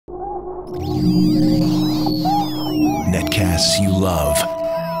Netcasts you love.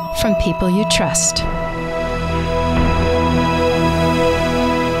 From people you trust.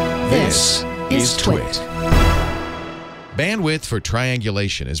 This is Twit. Bandwidth for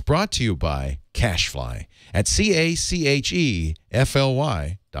Triangulation is brought to you by Cashfly at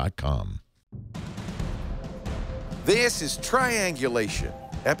CACHEFLY.com. This is Triangulation,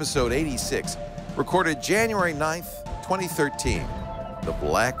 episode 86, recorded January 9th, 2013, The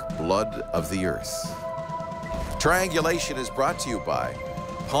Black Blood of the Earth. Triangulation is brought to you by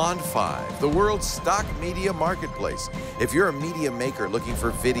Pond 5, the world's stock media marketplace. If you're a media maker looking for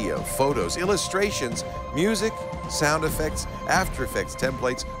video, photos, illustrations, music, sound effects, After Effects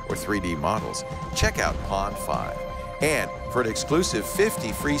templates, or 3D models, check out Pond 5. And for an exclusive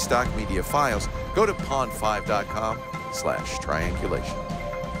 50 free stock media files, go to pond5.com/triangulation.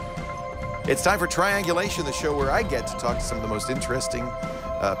 It's time for Triangulation, the show where I get to talk to some of the most interesting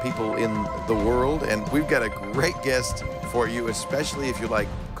people in the world. And we've got a great guest for you, especially if you like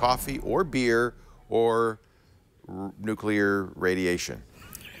coffee or beer or nuclear radiation.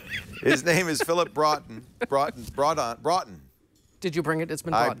 His name is Phillip Broughton. Broughton. Did you bring it? It's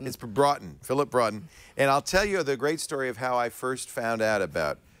been Broughton. It's Broughton, Phillip Broughton. And I'll tell you the great story of how I first found out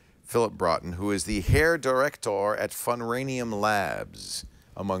about Phillip Broughton, who is the hair director at Funranium Labs,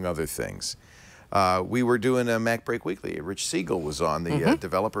 among other things. We were doing a Mac Break Weekly. Rich Siegel was on, the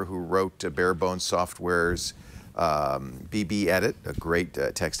developer who wrote Barebones Software's BB Edit, a great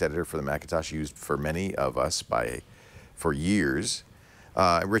text editor for the Macintosh, used for many of us for years.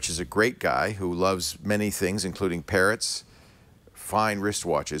 Rich is a great guy who loves many things, including parrots, fine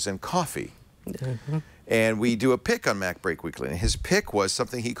wristwatches, and coffee. And we do a pick on Mac Break Weekly, and his pick was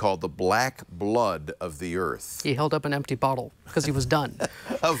something he called the black blood of the earth. He held up an empty bottle because he was done.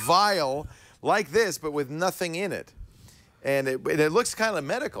 A vial like this, but with nothing in it. And it looks kind of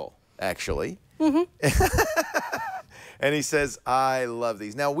medical, actually. And he says, I love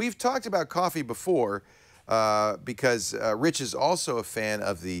these. Now, we've talked about coffee before because Rich is also a fan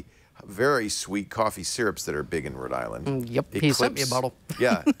of the very sweet coffee syrups that are big in Rhode Island. Yep, he sent me a bottle.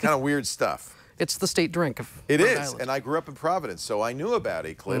 Yeah, kind of weird stuff. It's the state drink of It Rhode is, Island. and I grew up in Providence, so I knew about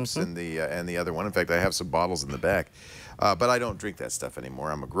Eclipse and the other one. In fact, I have some bottles in the back, but I don't drink that stuff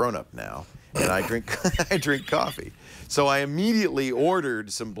anymore. I'm a grown-up now, and I drink I drink coffee. So I immediately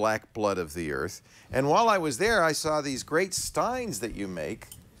ordered some black blood of the earth, and while I was there, I saw these great Steins that you make,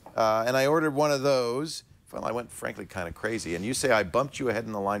 and I ordered one of those. Well, I went, frankly, kind of crazy. And you say I bumped you ahead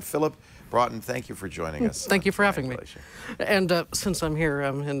in the line. Phillip Broughton, thank you for joining us. Thank you for having me. And since I'm here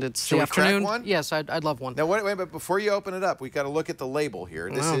and it's Should the we afternoon, crack one? yes, I'd love one. Now, wait, but before you open it up, we got to look at the label here.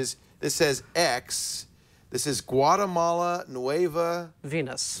 This says X. This is Guatemala Nueva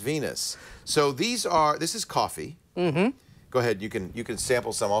Venus. So this is coffee. Go ahead, you can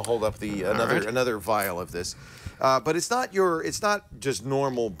sample some. I'll hold up the another vial of this. But it's not just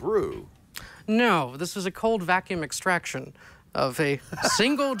normal brew. No, this is a cold vacuum extraction of a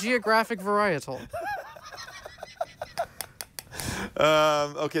single geographic varietal.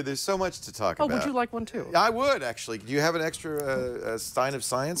 Okay, there's so much to talk about. Oh, would you like one too? I would, actually. Do you have an extra Stein of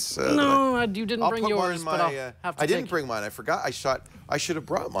Science? No, you didn't bring yours, but I'll have to I didn't bring mine. I forgot. I should have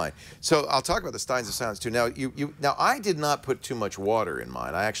brought mine. So I'll talk about the Steins of Science too. Now, now I did not put too much water in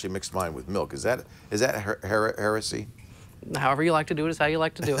mine. I actually mixed mine with milk. Is that heresy? However you like to do it is how you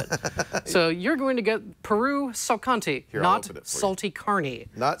like to do it. So you're going to get Peru Salcante, not salty carne.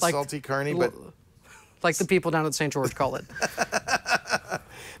 Not like, salty carne, but... Like the people down at St. George call it.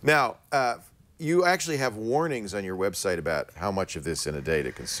 Now, you actually have warnings on your website about how much of this in a day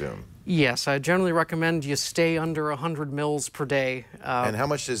to consume. Yes, I generally recommend you stay under 100 mils per day. And how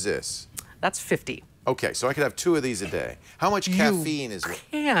much is this? That's 50. Okay, so I could have 2 of these a day. How much caffeine is it? You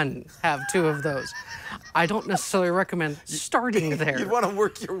can have 2 of those. I don't necessarily recommend starting there. You'd want to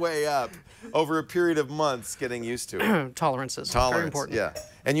work your way up over a period of months, getting used to it. Tolerances, very important. Yeah.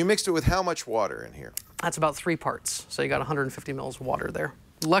 And you mixed it with how much water in here? That's about 3 parts. So you got 150 mils of water there.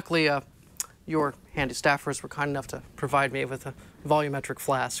 Luckily, your handy staffers were kind enough to provide me with a volumetric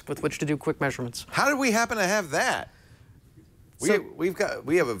flask with which to do quick measurements. How did we happen to have that? We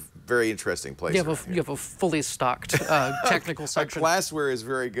have a very interesting place. You have a fully stocked technical section. Our glassware is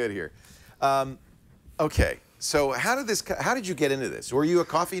very good here. Okay, so how did you get into this? Were you a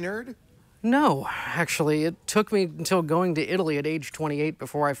coffee nerd? No, actually, it took me until going to Italy at age 28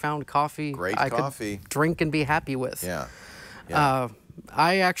 before I found coffee I could drink and be happy with. Yeah.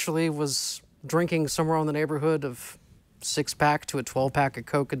 I actually was drinking somewhere in the neighborhood of 6-pack to a 12-pack of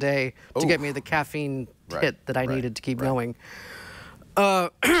Coke a day to get me the caffeine hit that I needed to keep going.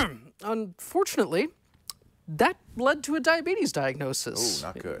 Unfortunately, that led to a diabetes diagnosis. Ooh,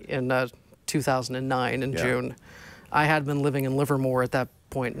 not good. In 2009 in June. I had been living in Livermore at that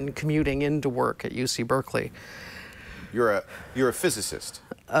point and commuting into work at UC Berkeley. You're a physicist.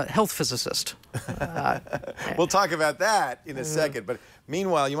 Health physicist. We'll talk about that in a second, but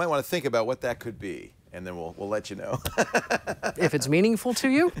meanwhile, you might want to think about what that could be, and then we'll let you know. If it's meaningful to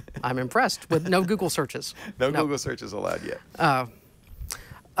you, I'm impressed. With no Google searches. No Google searches allowed yet. By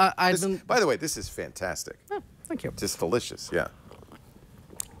the way, this is fantastic. Oh, thank you. Just delicious, yeah.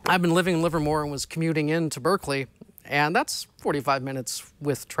 I've been living in Livermore and was commuting into Berkeley, and that's 45 minutes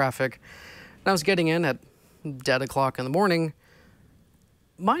with traffic. And I was getting in at dead o'clock in the morning.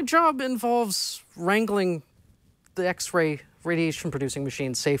 My job involves wrangling the X-ray radiation-producing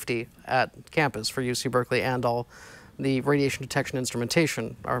machine safety at campus for UC Berkeley, and all the radiation detection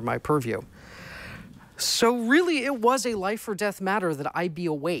instrumentation are my purview. So really, it was a life or death matter that I be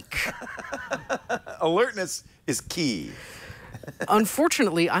awake. Alertness is key.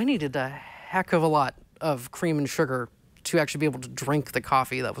 Unfortunately, I needed a heck of a lot of cream and sugar to actually be able to drink the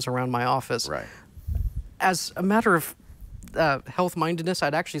coffee that was around my office. Right. As a matter of health-mindedness,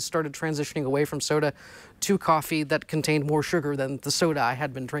 I'd actually started transitioning away from soda to coffee that contained more sugar than the soda I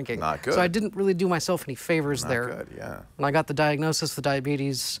had been drinking. Not good. So I didn't really do myself any favors there. Not good, yeah. When I got the diagnosis of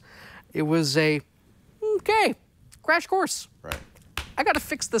diabetes, it was a, okay, crash course. Right. I got to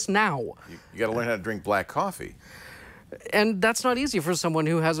fix this now. You got to learn how to drink black coffee. And that's not easy for someone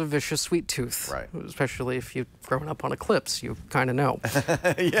who has a vicious sweet tooth. Right. Especially if you've grown up on Eclipse, you kind of know.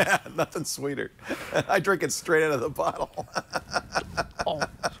 Yeah, nothing sweeter. I drink it straight out of the bottle. Oh,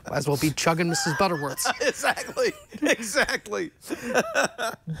 might as well be chugging Mrs. Butterworth's. Exactly, exactly.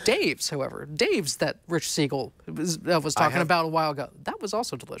 Dave's, however, that Rich Siegel was talking about a while ago, that was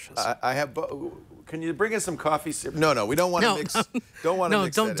also delicious. I have. Can you bring us some coffee? No, we don't want to mix. Don't want to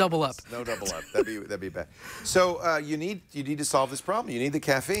mix. No, don't double up. No double up. That'd be bad. So you need to solve this problem. You need the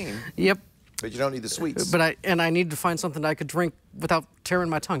caffeine. Yep. But you don't need the sweets. But I need to find something I could drink without tearing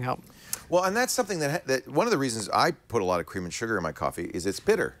my tongue out. Well, and that's something that one of the reasons I put a lot of cream and sugar in my coffee is it's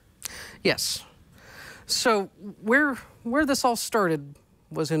bitter. Yes. So where this all started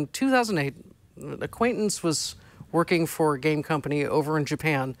was in 2008. An acquaintance was working for a game company over in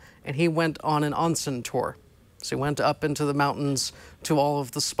Japan, and he went on an onsen tour. So he went up into the mountains to all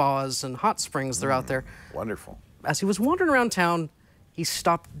of the spas and hot springs that are out there. Wonderful. As he was wandering around town, he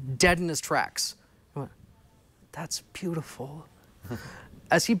stopped dead in his tracks. He went, "That's beautiful."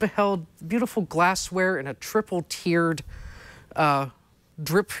 As he beheld beautiful glassware in a triple-tiered cold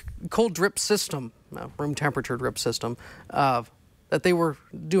drip system, room temperature drip system, that they were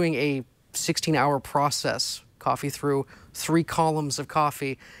doing a 16-hour process, coffee through 3 columns of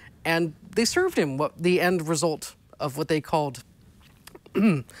coffee, and they served him the end result of what they called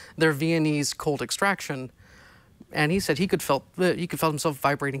their Viennese cold extraction, and he said he could felt himself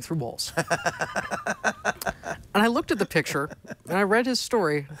vibrating through walls. And I looked at the picture, and I read his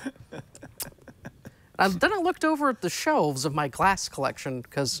story. Then I looked over at the shelves of my glass collection,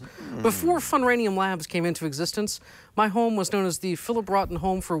 because before Funranium Labs came into existence, my home was known as the Phillip Broughton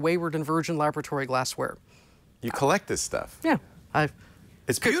Home for Wayward and Virgin Laboratory Glassware. You collect this stuff. Yeah.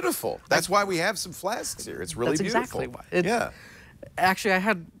 It's beautiful. That's why we have some flasks here. It's really beautiful. That's exactly why. Yeah. Actually,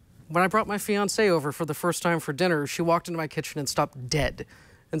 when I brought my fiancée over for the first time for dinner, she walked into my kitchen and stopped dead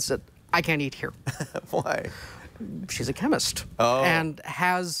and said, "I can't eat here." Why? She's a chemist. Oh. And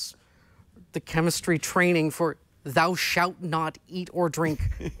has the chemistry training for thou shalt not eat or drink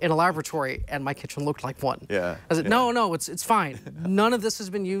in a laboratory, and my kitchen looked like one. Yeah. I said, no, it's fine. None of this has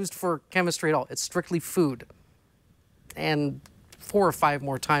been used for chemistry at all. It's strictly food. And 4 or 5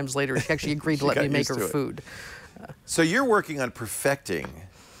 more times later, she actually agreed to let me make her food. So you're working on perfecting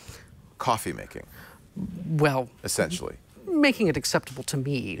coffee making. Well, essentially. Making it acceptable to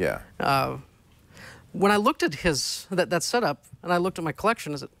me. Yeah. When I looked at that setup, and I looked at my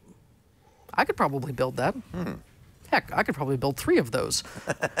collection, I said, I could probably build that. Heck, I could probably build 3 of those.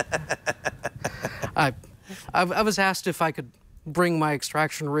 I was asked if I could bring my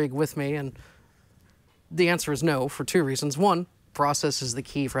extraction rig with me, and the answer is no, for 2 reasons. One, process is the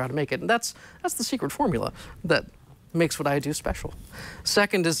key for how to make it, and that's the secret formula that makes what I do special.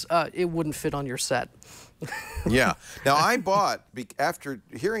 Second is it wouldn't fit on your set. Yeah. Now, I bought, after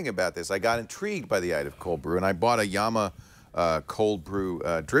hearing about this, I got intrigued by the idea of cold brew, and I bought a Yama cold brew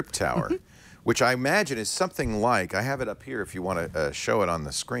drip tower, which I imagine is something like, I have it up here if you want to show it on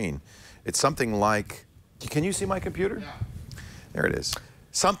the screen. It's something like, can you see my computer? Yeah. There it is.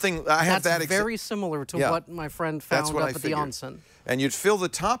 Something, I have that. That's very similar to what my friend found up at the onsen. And you'd fill the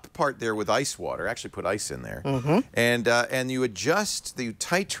top part there with ice water, actually put ice in there, and you adjust, you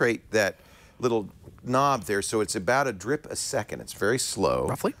titrate that little knob there, so it's about a drip a second. It's very slow.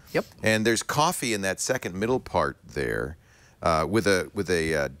 Roughly, yep. And there's coffee in that second middle part there. With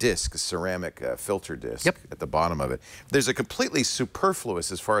a disc, a ceramic filter disc at the bottom of it. There's a completely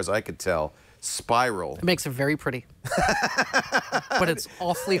superfluous, as far as I could tell, spiral. It makes it very pretty. But it's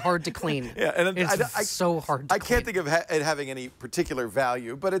awfully hard to clean. Yeah, and it's so hard to clean. I can't think of it having any particular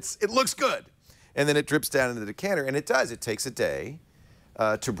value, but it looks good. And then it drips down into the decanter, and it does. It takes a day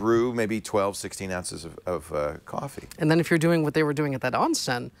to brew maybe 12, 16 ounces of coffee. And then if you're doing what they were doing at that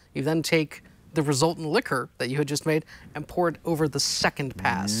onsen, you then take the resultant liquor that you had just made and pour it over the second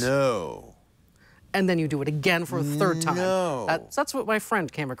pass. No. And then you do it again for a third time. No. That's what my friend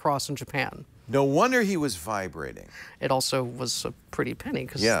came across in Japan. No wonder he was vibrating. It also was a pretty penny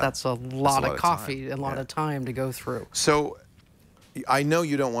because that's a lot of coffee and a lot of time to go through. So I know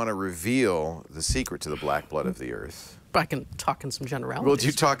you don't want to reveal the secret to the black blood of the earth. But I can talk in some generalities. Well, do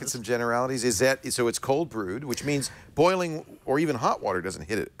you talk in some generalities? Is that so? It's cold brewed, which means boiling or even hot water doesn't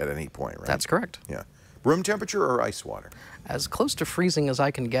hit it at any point, right? That's correct. Yeah. Room temperature or ice water? As close to freezing as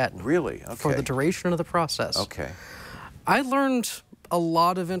I can get. Really? Okay. For the duration of the process. Okay. I learned a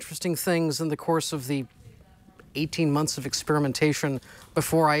lot of interesting things in the course of the 18 months of experimentation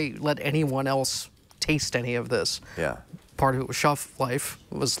before I let anyone else taste any of this. Yeah. Part of it was shelf life,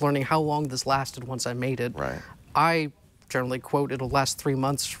 was learning how long this lasted once I made it. Right. I generally quote it'll last 3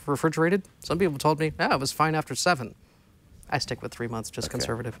 months refrigerated. Some people told me, it was fine after 7. I stick with 3 months, just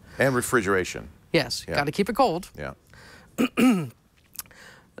conservative. And refrigeration. Yes, got to keep it cold. Yeah.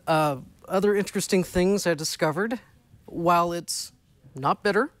 Other interesting things I discovered, while it's not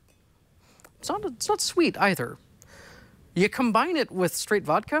bitter, it's not sweet either. You combine it with straight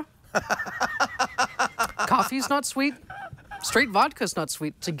vodka. Coffee's not sweet. Straight vodka's not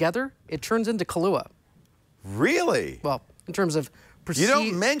sweet. Together, it turns into Kahlua. Really? Well, in terms of you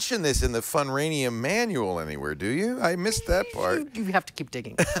don't mention this in the Funranium manual anywhere, do you? I missed that part. You have to keep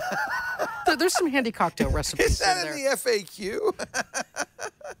digging. There's some handy cocktail recipes. Is that in there. the FAQ?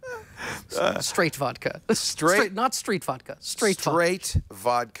 Straight vodka. Not street vodka. Straight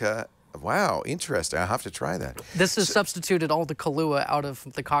vodka. Wow, interesting. I'll have to try that. This has substituted all the Kahlua out of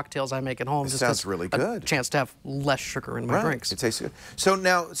the cocktails I make at home. It sounds really good. A chance to have less sugar in my drinks. It tastes good. So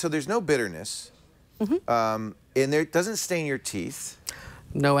now, there's no bitterness. And it doesn't stain your teeth.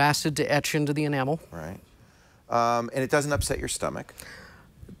 No acid to etch into the enamel. Right. And it doesn't upset your stomach.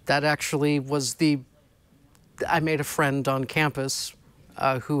 That actually was I made a friend on campus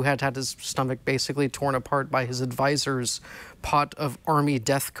who had his stomach basically torn apart by his advisor's pot of Army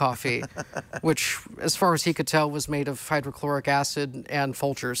death coffee, which, as far as he could tell, was made of hydrochloric acid and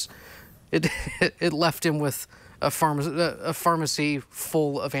Folgers. It left him with a pharmacy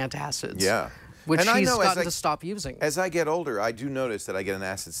full of antacids. Yeah. Which he's gotten to stop using. As I get older, I do notice that I get an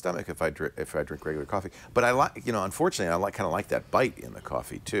acid stomach if I drink regular coffee. But I like, unfortunately, I kind of like that bite in the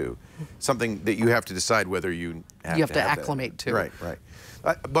coffee too. Something that you have to decide whether you have to acclimate to. Right, right.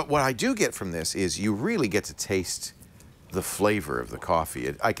 But what I do get from this is you really get to taste the flavor of the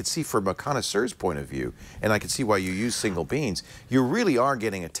coffee. I could see from a connoisseur's point of view, and I could see why you use single beans. You really are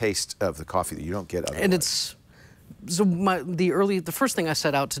getting a taste of the coffee that you don't get otherwise. And it's. So the first thing I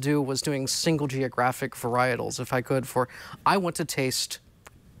set out to do was doing single geographic varietals, if I could, I want to taste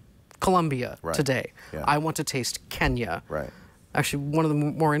Colombia today. Yeah. I want to taste Kenya. Right. Actually, one of the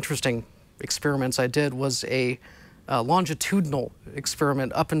more interesting experiments I did was a longitudinal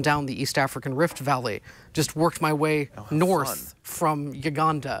experiment up and down the East African Rift Valley. Just worked my way north from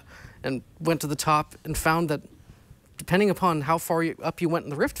Uganda and went to the top and found that depending upon how far up you went in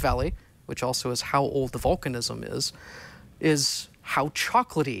the Rift Valley, which also is how old the volcanism is how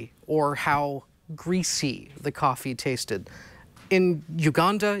chocolatey or how greasy the coffee tasted. In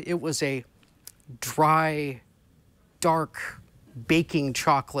Uganda, it was a dry, dark, baking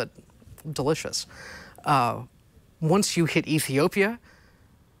chocolate, delicious. Once you hit Ethiopia,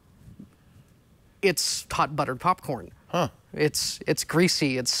 it's hot buttered popcorn. Huh. It's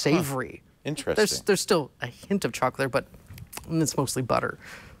greasy, it's savory. Huh. Interesting. There's still a hint of chocolate there, but it's mostly butter.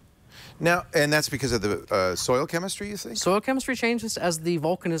 Now, and that's because of the soil chemistry, you think? Soil chemistry changes as the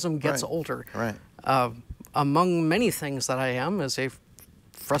volcanism gets older. Right. Among many things that I am is a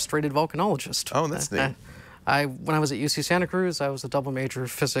frustrated volcanologist. Oh, that's neat. When I was at UC Santa Cruz, I was a double major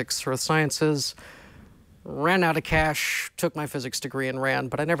physics, earth sciences, ran out of cash, took my physics degree and ran,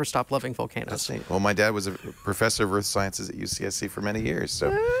 but I never stopped loving volcanoes. That's neat. Well, my dad was a professor of earth sciences at UCSC for many years, so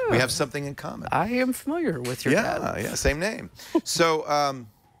we have something in common. I am familiar with your dad. Yeah, same name. So,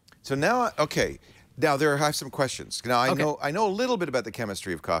 so now, okay, now I have some questions. Now, I know a little bit about the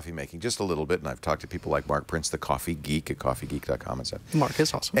chemistry of coffee making, just a little bit, and I've talked to people like Mark Prince, the coffee geek at coffeegeek.com and stuff. Mark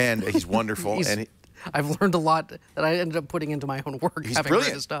is awesome. And he's wonderful. He's I've learned a lot that I ended up putting into my own work. He's having read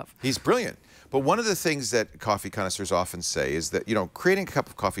brilliant. his stuff. He's brilliant. But one of the things that coffee connoisseurs often say is that, you know, creating a cup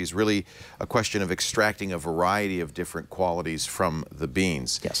of coffee is really a question of extracting a variety of different qualities from the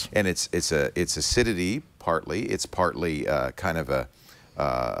beans. Yes. And it's acidity partly. It's partly kind of a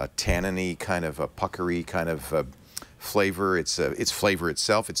tanniny, kind of a puckery kind of flavor. It's flavor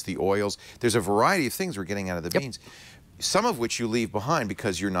itself. It's the oils. There's a variety of things we're getting out of the beans, some of which you leave behind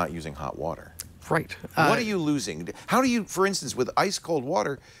because you're not using hot water. Right. What are you losing? How do you, for instance, with ice cold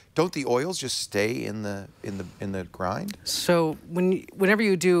water, don't the oils just stay in the grind? So whenever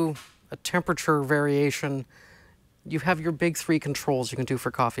you do a temperature variation, you have your big three controls you can do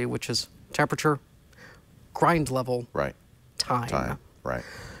for coffee, which is temperature, grind level, Right. time. Right.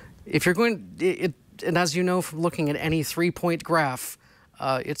 If you're going, and as you know from looking at any 3-point graph,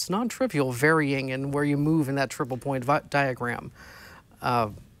 it's non-trivial varying in where you move in that triple point diagram.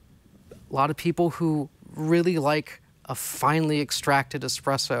 A lot of people who really like a finely extracted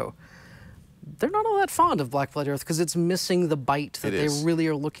espresso, they're not all that fond of black flight earth because it's missing the bite that they really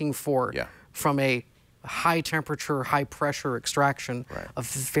are looking for from a high temperature, high pressure extraction of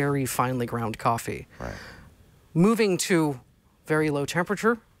very finely ground coffee. Right. Moving to very low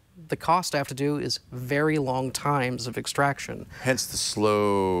temperature, the cost I have to do is very long times of extraction. Hence the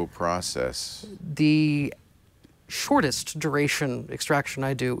slow process. The shortest duration extraction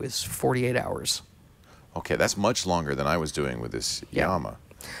I do is 48 hours. Okay, that's much longer than I was doing with this Yama.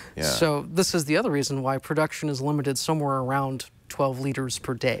 Yeah. So this is the other reason why production is limited somewhere around 12 liters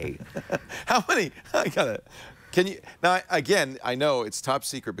per day. How many? I got it. Can you, now again, I know it's top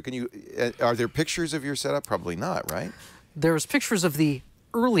secret, but can you, are there pictures of your setup? Probably not, right? There's pictures of the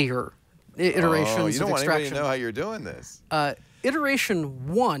earlier iterations of extraction. You don't want anybody to know how you're doing this.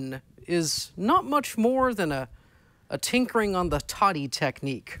 Iteration 1 is not much more than a tinkering on the toddy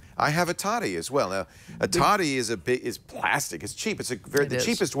technique. I have a toddy as well. Now, a toddy is plastic. It's cheap. It's the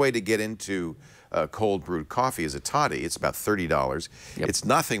cheapest way to get into cold brewed coffee is a toddy. It's about $30. Yep. It's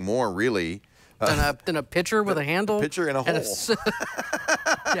nothing more really than a pitcher with a handle, a pitcher and a hole,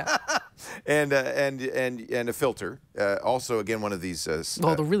 yeah, and a filter. Also, again, one of these.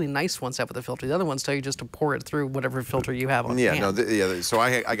 Well, the really nice ones have with a filter. The other ones tell you just to pour it through whatever filter you have on hand. No, so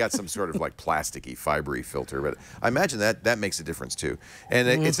I got some sort of like plasticky, fibery filter, but I imagine that makes a difference too. And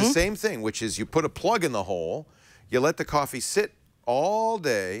it's the same thing, which is you put a plug in the hole, you let the coffee sit all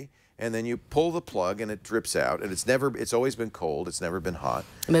day, and then you pull the plug and it drips out, and it's always been cold, it's never been hot.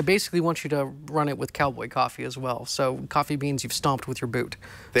 And they basically want you to run it with cowboy coffee as well. So coffee beans you've stomped with your boot.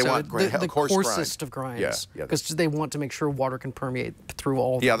 They want the coarsest of grinds. Yeah, because they want to make sure water can permeate through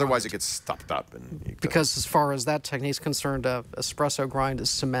all the otherwise grind. it gets stopped up. Because as far as that technique is concerned, espresso grind is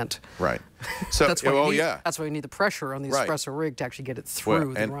cement. Right. So that's why that's why you need the pressure on the espresso rig to actually get it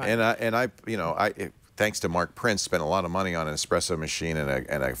through the grind. And I thanks to Mark Prince, spent a lot of money on an espresso machine and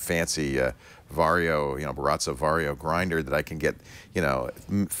a fancy Vario, Barazza Vario grinder that I can get,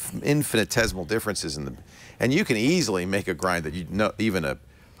 infinitesimal differences in the, and you can easily make a grind that even a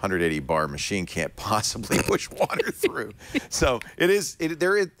 180 bar machine can't possibly push water through. So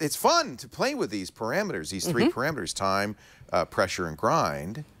it's fun to play with these parameters, these three parameters: time, pressure, and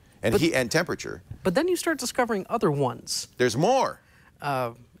grind, and heat and temperature. But then you start discovering other ones. There's more.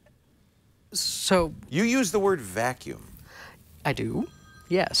 So you use the word vacuum. I do,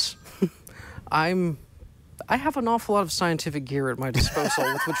 yes. I have an awful lot of scientific gear at my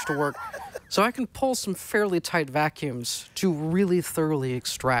disposal with which to work, so I can pull some fairly tight vacuums to really thoroughly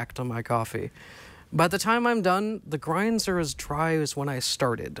extract on my coffee. By the time I'm done, the grinds are as dry as when I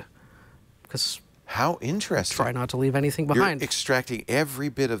started. Because how interesting! Try not to leave anything behind. You're extracting every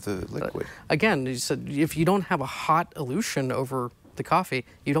bit of the liquid. Again, you said if you don't have a hot elution over the coffee,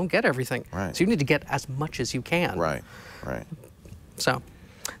 you don't get everything. Right. So you need to get as much as you can. Right, right. So,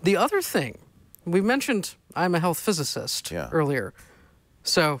 the other thing, we mentioned I'm a health physicist earlier.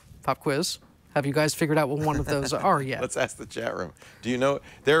 So, pop quiz. Have you guys figured out what one of those are yet? Let's ask the chat room. Do you know?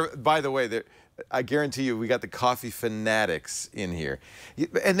 By the way, I guarantee you we got the coffee fanatics in here.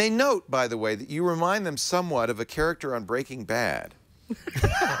 And they note, by the way, that you remind them somewhat of a character on Breaking Bad.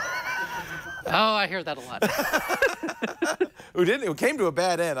 Oh, I hear that a lot. Who came to a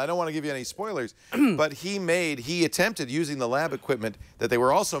bad end. I don't want to give you any spoilers, but he attempted using the lab equipment that they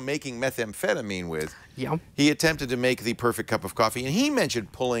were also making methamphetamine with. Yeah. He attempted to make the perfect cup of coffee, and he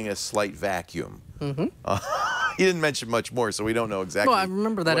mentioned pulling a slight vacuum. He didn't mention much more, so we don't know exactly. Well, I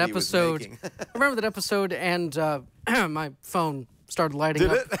remember that what episode. He was making. I remember that episode, and my phone started lighting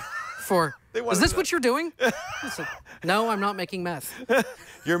up. Is this what you're doing? I said, no, I'm not making meth.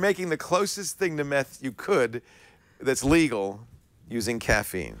 You're making the closest thing to meth you could that's legal using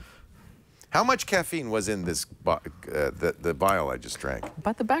caffeine. How much caffeine was in this the vial I just drank?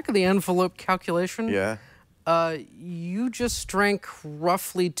 By the back of the envelope calculation, Yeah. You just drank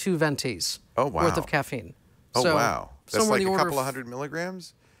roughly 2 ventis worth of caffeine. Oh, So, wow. That's somewhere like in the a order couple of 100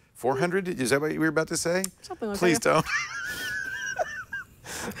 milligrams? 400? Is that what you were about to say? Something like Please that.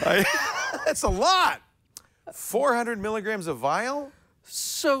 don't. That's a lot. 400 milligrams a vial?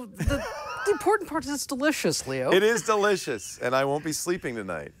 So the important part is it's delicious, Leo. It is delicious, and I won't be sleeping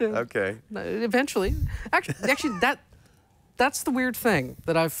tonight. Okay. Eventually. Actually, that's the weird thing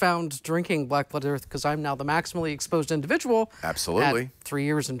that I've found drinking Black Blood Earth, because I'm now the maximally exposed individual. Absolutely. At 3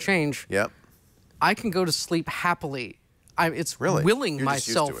 years and change. Yep. I can go to sleep happily. It's Really? willing You're just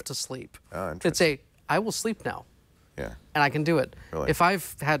used to myself it. to sleep. Oh, It's I will sleep now. Yeah. And I can do it. Really? If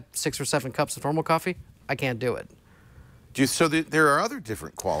I've had 6 or 7 cups of normal coffee, I can't do it. So there are other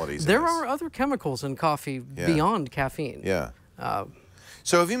different qualities in There this. are other chemicals in coffee beyond caffeine. Yeah.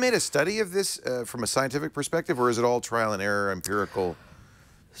 So have you made a study of this from a scientific perspective, or is it all trial and error, empirical?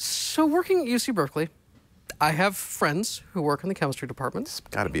 So working at UC Berkeley, I have friends who work in the chemistry department. It's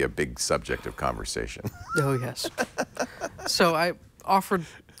got to be a big subject of conversation. Oh, yes. So I offered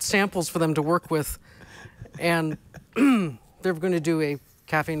samples for them to work with, and they're going to do a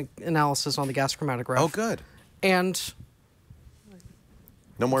caffeine analysis on the gas chromatograph. Oh, good. And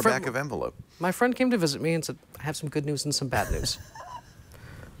No more back of envelope. my friend came to visit me and said, I have some good news and some bad news.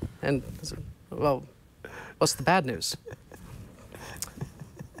 And I said, well, what's the bad news?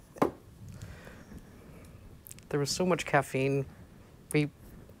 There was so much caffeine. We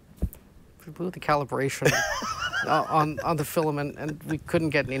blew the calibration on the filament, and we couldn't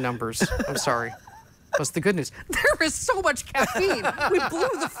get any numbers. I'm sorry. What's the good news? There is so much caffeine. We blew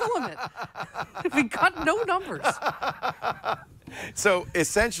the filament. We got no numbers. So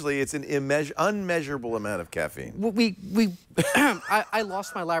essentially, it's an unmeasurable amount of caffeine. I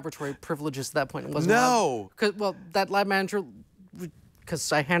lost my laboratory privileges at that point. It wasn't No. well, that lab manager,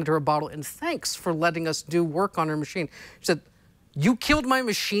 because I handed her a bottle, and thanks for letting us do work on her machine. She said, "You killed my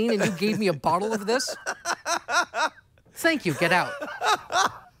machine and you gave me a bottle of this? Thank you, get out."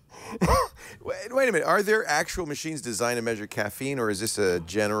 Wait a minute. Are there actual machines designed to measure caffeine, or is this a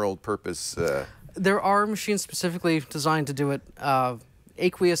general purpose? There are machines specifically designed to do it.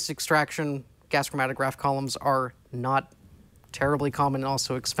 Aqueous extraction gas chromatograph columns are not terribly common and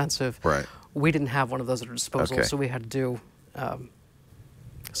also expensive. Right. We didn't have one of those at our disposal, Okay. so we had to do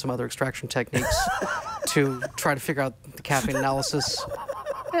some other extraction techniques to try to figure out the caffeine analysis.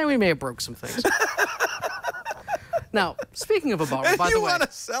 And we may have broke some things. Now, speaking of a bottle, by the You way, want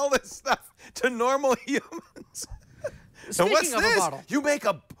to sell this stuff to normal humans? And speaking what's of this? a bottle, You make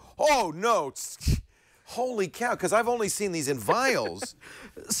a... Oh, no. Holy cow, because I've only seen these in vials.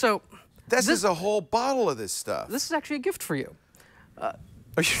 so This is a whole bottle of this stuff. this is actually a gift for you. Are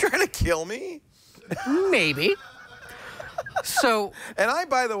you trying to kill me? Maybe. So, And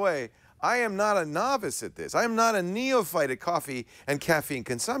by the way, I am not a novice at this. I am not a neophyte at coffee and caffeine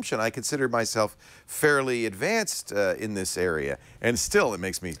consumption. I consider myself fairly advanced in this area. And still, it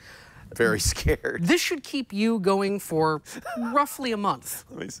makes me very scared. this should keep you going for roughly a month.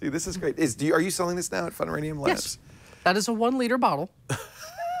 Let me see. This is great. Are you selling this now at Funranium Labs? Yes. That is a 1-liter bottle.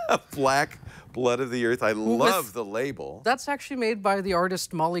 Black Blood of the Earth. I love the label. That's actually made by the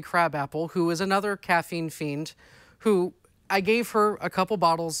artist Molly Crabapple, who is another caffeine fiend, who I gave her a couple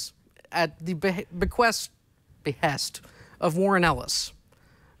bottles at the behest of Warren Ellis.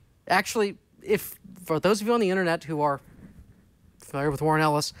 Actually, for those of you on the internet who are familiar with Warren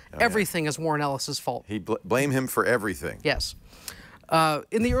Ellis, everything is Warren Ellis's fault. Blame him for everything. Yes.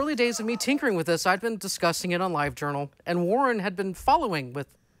 In the early days of me tinkering with this, I'd been discussing it on LiveJournal, and Warren had been following with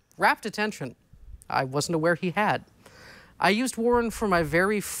rapt attention. I wasn't aware he had. I used Warren for my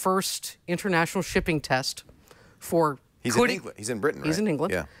very first international shipping test for... He's in England. He's in Britain, right? He's in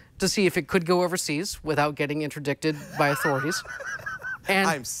England. Yeah. To see if it could go overseas without getting interdicted by authorities. And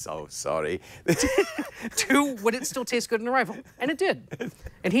I'm so sorry. would it still taste good in arrival? And it did.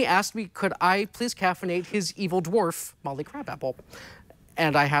 And he asked me, could I please caffeinate his evil dwarf, Molly Crabapple?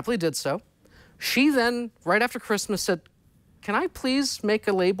 And I happily did so. She then, right after Christmas, said, can I please make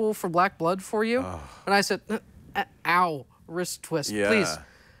a label for Black Blood for you? And I said, ow, wrist twist, Yeah. please.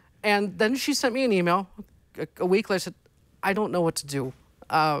 And then she sent me an email a week later, said, I don't know what to do.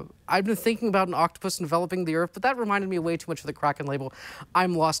 I've been thinking about an octopus enveloping the earth, but that reminded me way too much of the Kraken label.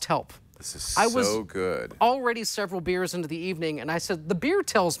 I'm lost help. This is I was so good. already several beers into the evening, and I said, the beer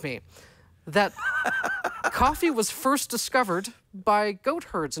tells me that coffee was first discovered by goat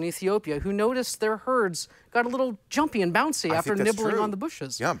herds in Ethiopia who noticed their herds got a little jumpy and bouncy after think that's nibbling true. on the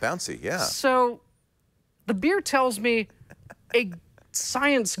bushes. Yeah, bouncy, yeah. So the beer tells me a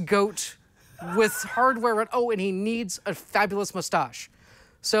science goat with hardware. And he needs a fabulous mustache.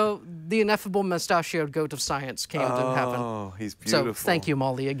 So the ineffable mustachioed goat of science came to happen. Oh, he's beautiful. So thank you,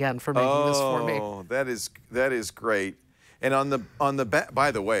 Molly, again for making this for me. Oh, that is great. And on the back, by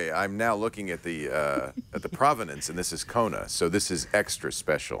the way, I'm now looking at the provenance, and this is Kona, so this is extra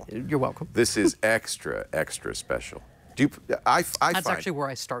special. You're welcome. This is extra special. That's actually where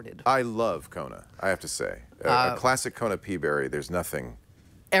I started. I love Kona, I have to say. A classic Kona peaberry, there's nothing.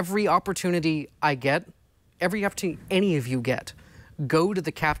 Every opportunity I get, every opportunity any of you get, go to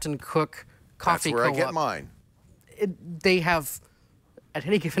the Captain Cook Coffee Co-op. That's where I get mine. They have, at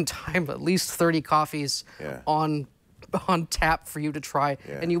any given time, at least 30 coffees on tap for you to try,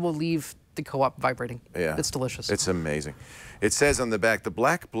 and you will leave the co-op vibrating. Yeah. It's delicious. It's amazing. It says on the back, the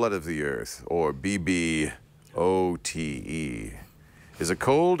black blood of the earth, or BBOTE, is a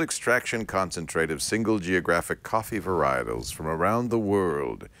cold extraction concentrate of single geographic coffee varietals from around the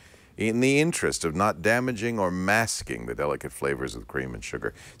world in the interest of not damaging or masking the delicate flavors of cream and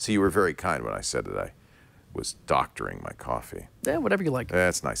sugar. See, you were very kind when I said that I was doctoring my coffee. Yeah, whatever you like.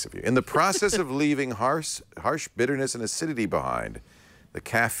 That's nice of you. In the process of leaving harsh bitterness and acidity behind, the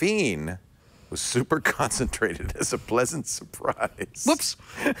caffeine was super concentrated as a pleasant surprise. Whoops.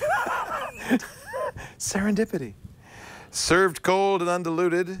 Serendipity. Served cold and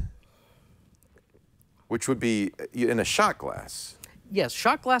undiluted, which would be in a shot glass. Yes,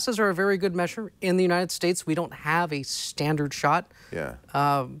 shot glasses are a very good measure. In the United States, we don't have a standard shot. Yeah.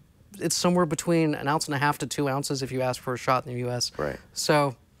 It's somewhere between 1.5 ounces to 2 ounces if you ask for a shot in the U.S. Right.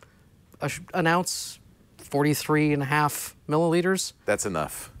 So an ounce, 43.5 milliliters. That's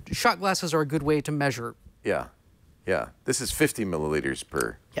enough. Shot glasses are a good way to measure. Yeah. Yeah. This is 50 milliliters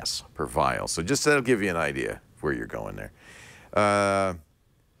per vial. So just that'll give you an idea of where you're going there.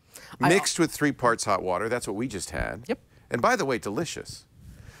 Mixed with 3 parts hot water. That's what we just had. Yep. And by the way, delicious.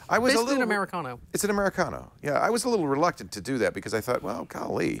 I was basically an Americano. It's an Americano. Yeah, I was a little reluctant to do that because I thought, well,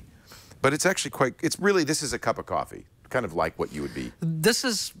 golly. But it's actually this is a cup of coffee, kind of like what you would be. This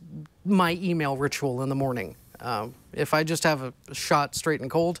is my email ritual in the morning. If I just have a shot straight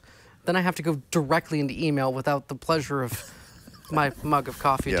and cold, then I have to go directly into email without the pleasure of my mug of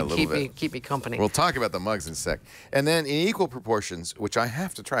coffee to keep me company. We'll talk about the mugs in a sec. And then in equal proportions, which I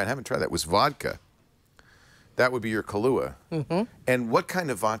have to try, I haven't tried that, was vodka. That would be your Kahlua. Mm-hmm. And what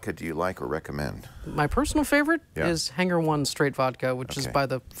kind of vodka do you like or recommend? My personal favorite is Hangar One Straight Vodka, which is by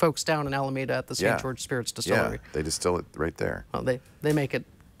the folks down in Alameda at the St. George Spirits Distillery. Yeah, they distill it right there. Well, they make it.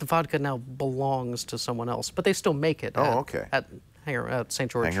 The vodka now belongs to someone else, but they still make it at St.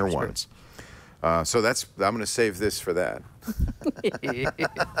 George Hangar Spirits. So I'm going to save this for that.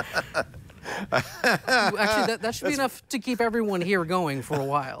 Actually, that should be enough to keep everyone here going for a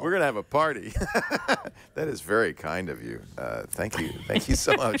while. We're going to have a party. That is very kind of you. Thank you. Thank you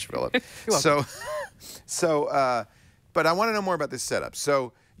so much, Philip. You're welcome. But I want to know more about this setup.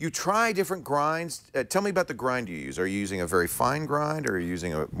 So you try different grinds. Tell me about the grind you use. Are you using a very fine grind or are you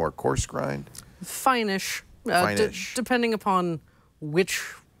using a more coarse grind? Fine-ish. Fine-ish. Depending upon which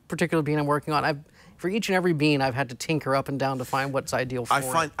particular bean I'm working on. For each and every bean, I've had to tinker up and down to find what's ideal for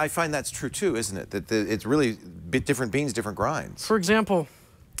it. I find that's true too, isn't it? That it's really different beans, different grinds. For example,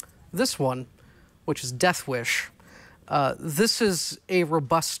 this one, which is Death Wish, this is a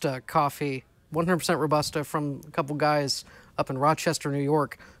Robusta coffee, 100% Robusta from a couple guys up in Rochester, New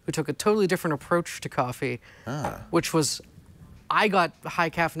York, who took a totally different approach to coffee, which was, I got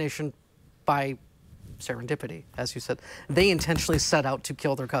high caffeination by serendipity, as you said. They intentionally set out to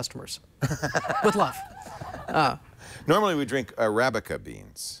kill their customers with love. Normally we drink Arabica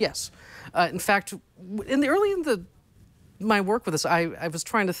beans. Yes. In fact, my work with this, I was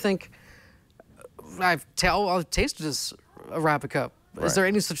trying to think, I've tasted this Arabica. Right. Is there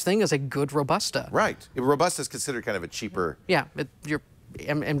any such thing as a good Robusta? Right. Robusta is considered kind of a cheaper... Yeah, your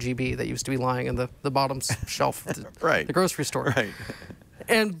MGB that used to be lying in the bottom shelf of the grocery store. Right.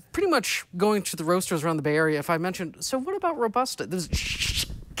 And pretty much going to the roasters around the Bay Area, if I mentioned, so what about Robusta? There's,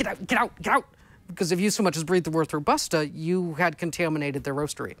 get out, get out, get out. Because if you so much as breathed the word Robusta, you had contaminated their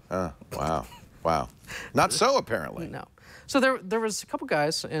roastery. Wow. Wow. Not so, apparently. No. So there was a couple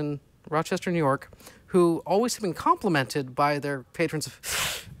guys in Rochester, New York, who always have been complimented by their patrons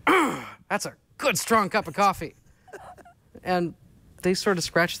of, that's a good, strong cup of coffee. And they sort of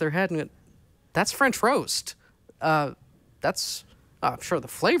scratched their head and went, that's French roast. I'm sure the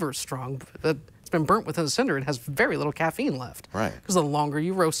flavor's strong, but it's been burnt within the cinder and has very little caffeine left. Right. Because the longer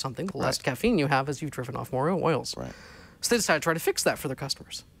you roast something, the less caffeine you have as you've driven off more oils. Right. So they decided to try to fix that for their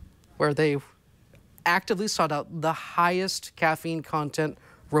customers, where they actively sought out the highest caffeine content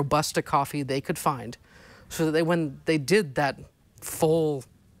Robusta coffee they could find, so that when they did that full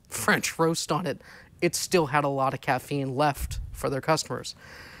French roast on it, it still had a lot of caffeine left for their customers.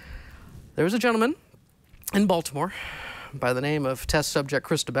 There was a gentleman in Baltimore by the name of test subject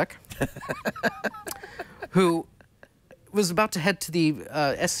Chris DeBeck who was about to head to the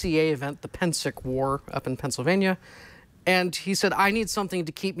SCA event, the Pensick War up in Pennsylvania, and he said, I need something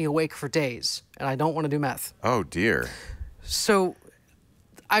to keep me awake for days, and I don't want to do meth. Oh, dear. So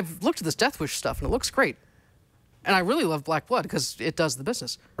I've looked at this Death Wish stuff, and it looks great. And I really love black blood because it does the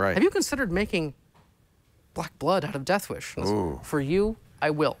business. Right. Have you considered making black blood out of Death Wish? Ooh. For you,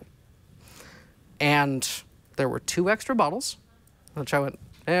 I will. And there were 2 extra bottles, which I went,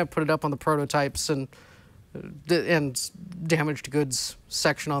 put it up on the prototypes and damaged goods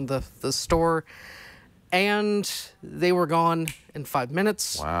section on the store. And they were gone in 5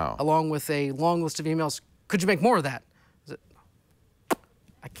 minutes. Wow. Along with a long list of emails. Could you make more of that?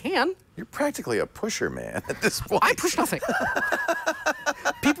 I can. You're practically a pusher, man, at this point. I push nothing.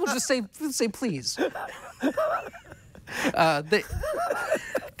 People just say please.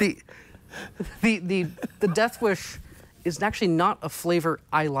 The Death Wish is actually not a flavor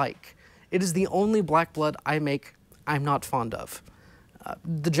I like. It is the only black blood I make I'm not fond of.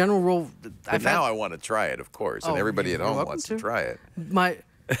 The general rule. But now I want to try it, of course, and everybody at home wants to try it.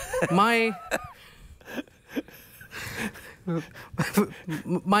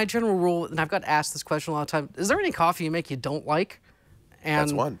 My general rule, and I've got asked this question a lot of times, is there any coffee you make you don't like? And,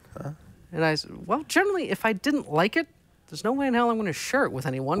 That's one, huh? And I said, well, generally, if I didn't like it, there's no way in hell I'm going to share it with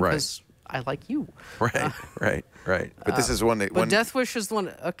anyone because I like you. Right. But this is one that... But Death Wish is the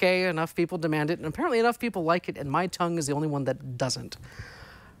one, okay, enough people demand it, and apparently enough people like it, and my tongue is the only one that doesn't.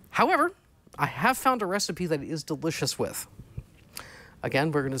 However, I have found a recipe that it is delicious with.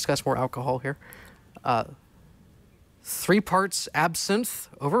 Again, we're going to discuss more alcohol here. 3 parts absinthe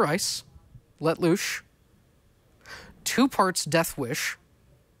over ice, let loose. 2 parts Death Wish,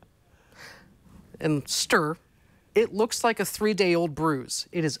 and stir. It looks like a 3-day-old bruise.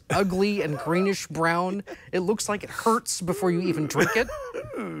 It is ugly and greenish brown. It looks like it hurts before you even drink it.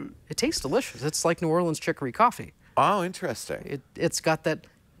 It tastes delicious. It's like New Orleans chicory coffee. Oh, interesting. It's got that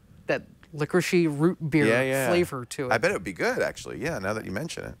licoricey root beer flavor to it. I bet it would be good, actually. Yeah, now that you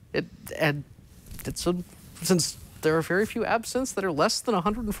mention it. Since there are very few absinthes that are less than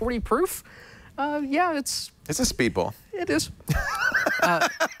 140 proof, it's a speedball. It is.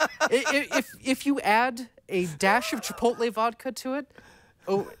 If you add a dash of Chipotle vodka to it,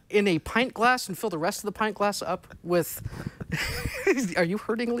 in a pint glass, and fill the rest of the pint glass up with... Are you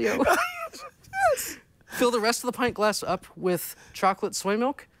hurting, Leo? Yes. Fill the rest of the pint glass up with chocolate soy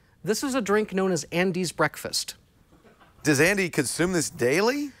milk. This is a drink known as Andy's breakfast. Does Andy consume this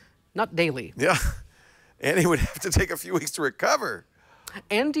daily? Not daily. Yeah. Andy would have to take a few weeks to recover.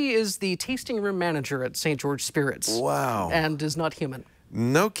 Andy is the tasting room manager at St. George Spirits. Wow. And is not human.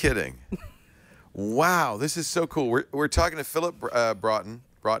 No kidding. Wow, this is so cool. We're talking to Phillip Broughton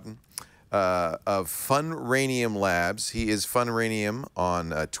of Funranium Labs. He is Funranium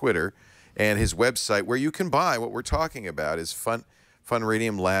on Twitter, and his website, where you can buy what we're talking about, is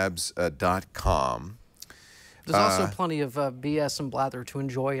funraniumlabs.com. There's also plenty of BS and blather to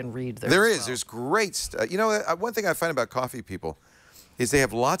enjoy and read there. There is. There's great stuff. You know, one thing I find about coffee people is they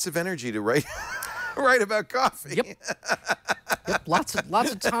have lots of energy to write about coffee. Yep. Yep. Lots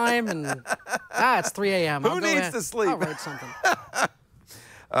of time, and it's 3 a.m. Who needs to sleep? I'll write something.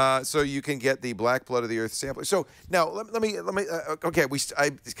 So you can get the Black Blood of the Earth sampler. So now let me. Okay,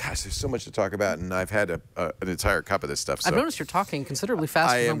 gosh, there's so much to talk about, and I've had an entire cup of this stuff. So I've noticed you're talking considerably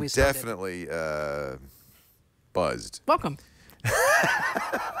faster than we started. I am definitely buzzed. Welcome.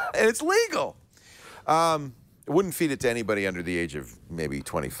 And it's legal. Wouldn't feed it to anybody under the age of maybe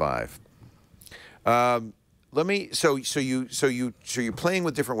 25. So you're playing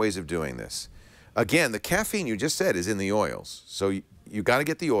with different ways of doing this. Again, the caffeine you just said is in the oils. So you got to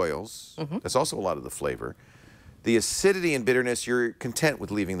get the oils. Mm-hmm. That's also a lot of the flavor. The acidity and bitterness, you're content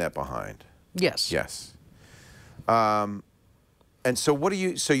with leaving that behind. Yes. Yes. And so what do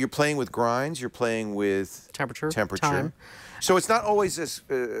you? So you're playing with grinds. You're playing with temperature. Time. So it's not always this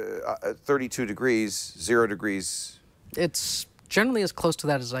 32 degrees, 0 degrees. It's generally as close to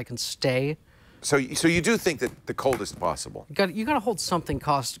that as I can stay. So you do think that the coldest possible? You got to hold something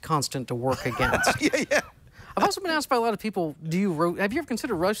constant to work against. Yeah. I've also been asked by a lot of people, have you ever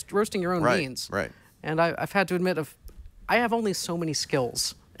considered roasting your own beans? Right. And I've had to admit, I have only so many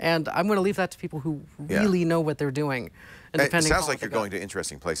skills, and I'm going to leave that to people who really know what they're doing. And it sounds like you're going to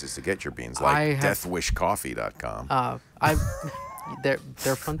interesting places to get your beans, like deathwishcoffee.com.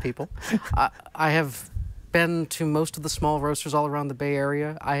 They're fun people. I have been to most of the small roasters all around the Bay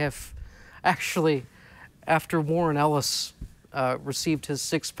Area. I have actually, after Warren Ellis received his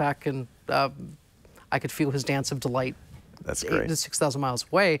six-pack, and I could feel his dance of delight. That's great. 6,000 miles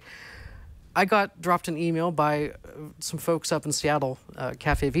away. I got dropped an email by some folks up in Seattle,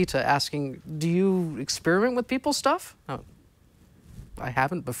 Cafe Vita, asking, do you experiment with people's stuff? I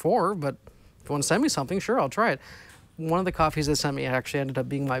haven't before, but if you want to send me something, sure, I'll try it. One of the coffees they sent me actually ended up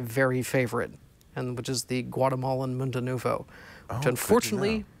being my very favorite, and which is the Guatemalan Mundo Nuevo, which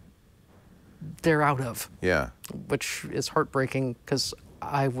unfortunately they're out of. Yeah. Which is heartbreaking because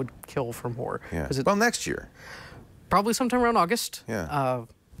I would kill for more. Yeah. Well, next year. Probably sometime around August. Yeah.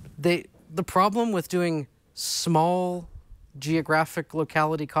 The problem with doing small geographic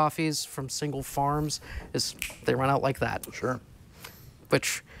locality coffees from single farms is they run out like that. Sure.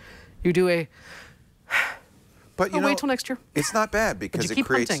 Which you do a... But wait till next year. It's not bad because it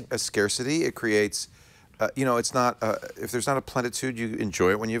creates a scarcity. It creates, you know, it's not, if there's not a plenitude, you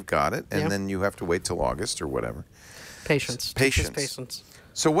enjoy it when you've got it, and then you have to wait till August or whatever. Patience. Patience. Patience.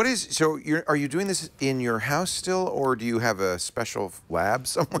 So are you doing this in your house still, or do you have a special lab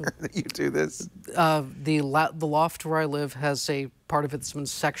somewhere that you do this? The loft where I live has a part of it that's been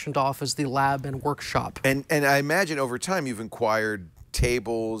sectioned off as the lab and workshop. And I imagine over time you've acquired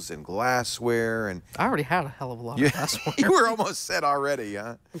tables and glassware and... I already had a hell of a lot of glassware. You were almost set already,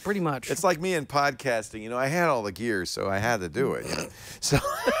 huh? Pretty much. It's like me in podcasting, you know, I had all the gear, so I had to do it, you know?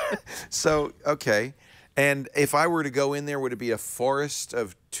 So okay. And if I were to go in there, would it be a forest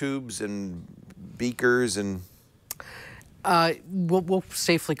of tubes and beakers and... We'll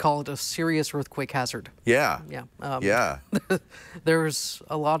safely call it a serious earthquake hazard. Yeah. Yeah. Yeah. There's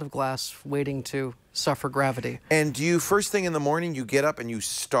a lot of glass waiting to suffer gravity. And do you, first thing in the morning, you get up and you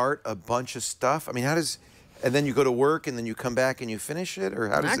start a bunch of stuff? I mean, how does... And then you go to work and then you come back and you finish it? Or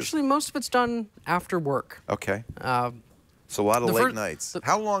how does Actually, most of it's done after work. Okay. So a lot of late nights.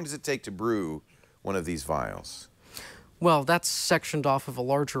 How long does it take to brew one of these vials? Well, that's sectioned off of a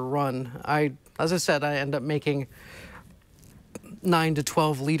larger run. As I said, I end up making 9 to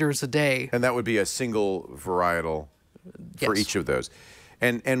 12 liters a day. And that would be a single varietal for each of those.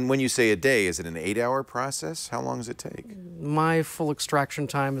 And when you say a day, is it an 8-hour process? How long does it take? My full extraction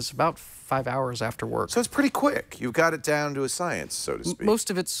time is about 5 hours after work. So it's pretty quick. You've got it down to a science, so to speak. Most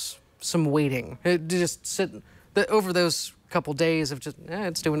of it's some waiting. It just over those couple days of just,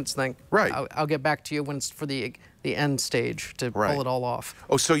 it's doing its thing. Right. I'll get back to you when it's for the end stage to pull it all off.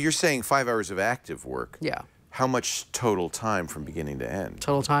 Oh, so you're saying 5 hours of active work? Yeah. How much total time from beginning to end?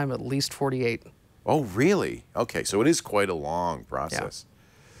 Total time, at least 48. Oh, really? Okay, so it is quite a long process. Yeah.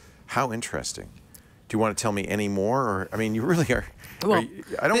 How interesting. Do you want to tell me any more? Or, I mean, you really are... Well,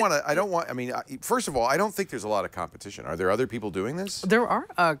 I mean, first of all, I don't think there's a lot of competition. Are there other people doing this? There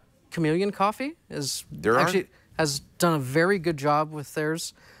are. Chameleon Coffee has done a very good job with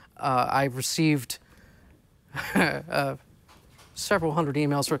theirs. I received several hundred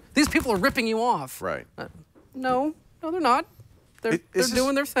emails for, these people are ripping you off. Right. No, they're not. They're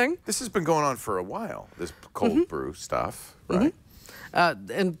doing their thing. This has been going on for a while, this cold brew stuff, right?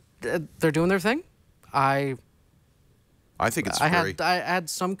 And they're doing their thing. I think it's I had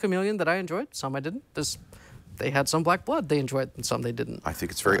some chameleon that I enjoyed, some I didn't. They had some black blood they enjoyed, and some they didn't. I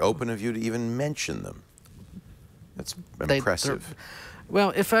think it's very open of you to even mention them. That's impressive.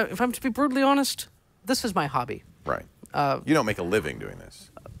 Well, if I'm to be brutally honest, this is my hobby. Right. You don't make a living doing this.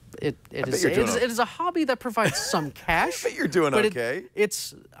 It is a hobby that provides some cash. But you're doing but okay.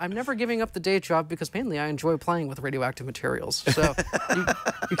 I'm never giving up the day job because mainly I enjoy playing with radioactive materials. So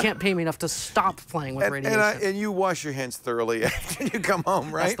you can't pay me enough to stop playing with radiation. And you wash your hands thoroughly after you come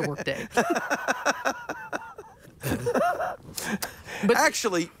home, right? That's the work day. But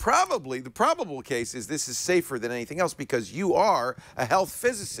actually, probably, the probable case is this is safer than anything else because you are a health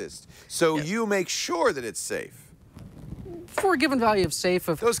physicist. So you make sure that it's safe. For a given value of safe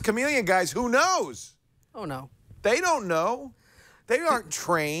of... Those chameleon guys, who knows? Oh, no. They don't know. They aren't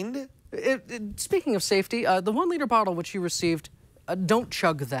trained. Speaking of safety, the 1 liter bottle which you received, don't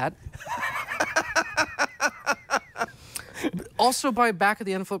chug that. Also, by back of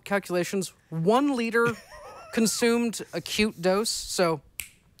the envelope calculations, 1 liter consumed acute dose, so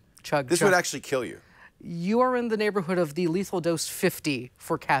chug. This would actually kill you. You are in the neighborhood of the lethal dose 50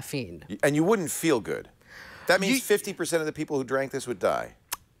 for caffeine. And you wouldn't feel good. That means 50% of the people who drank this would die.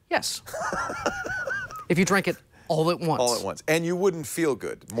 Yes. If you drank it all at once. All at once. And you wouldn't feel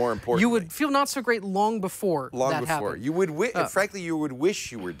good, more importantly. You would feel not so great long before that happened. You would frankly, you would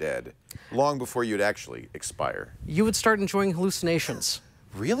wish you were dead long before you'd actually expire. You would start enjoying hallucinations.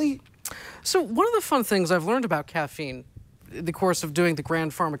 Really? So one of the fun things I've learned about caffeine in the course of doing the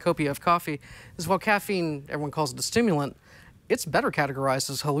grand pharmacopoeia of coffee is while caffeine, everyone calls it a stimulant, it's better categorized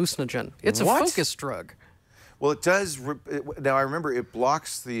as hallucinogen. It's a focus drug. Well, it does. Now, I remember it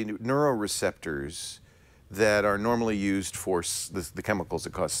blocks the neuroreceptors that are normally used for the chemicals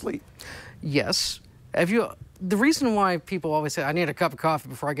that cause sleep. Yes. The reason why people always say, I need a cup of coffee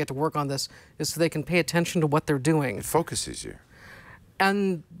before I get to work on this, is so they can pay attention to what they're doing. It focuses you.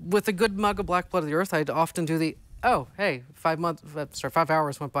 And with a good mug of Black Blood of the Earth, I'd often do the, oh, hey, 5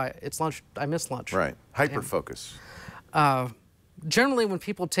 hours went by. It's lunch. I missed lunch. Right. Hyper-focus. Generally, when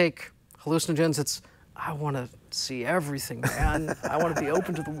people take hallucinogens, it's, I want to see everything, man. I want to be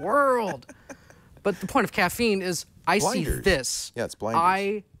open to the world. But the point of caffeine is, I Blinders. see this. Yeah, it's blinders.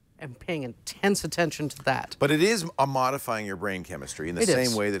 I am paying intense attention to that. But it is modifying your brain chemistry in the It same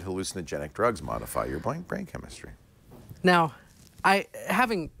is. way that hallucinogenic drugs modify your brain chemistry. Now,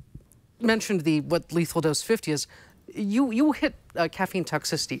 having mentioned what lethal dose 50 is, you hit caffeine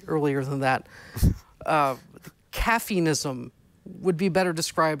toxicity earlier than that. Caffeineism would be better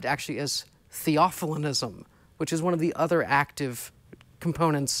described actually as theophyllinism, which is one of the other active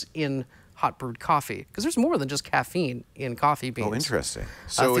components in hot brewed coffee, because there's more than just caffeine in coffee beans. Oh, interesting.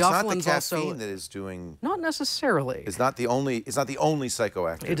 So it's not the theophylin's caffeine that is doing. Not necessarily. It's not the only. It's not the only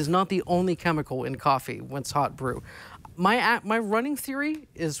psychoactive. It is not the only chemical in coffee when it's hot brew. My running theory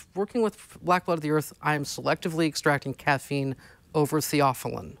is, working with Black Blood of the Earth, I am selectively extracting caffeine over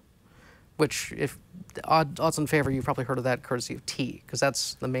theophylline, which, if odds in favor, you've probably heard of that courtesy of tea, because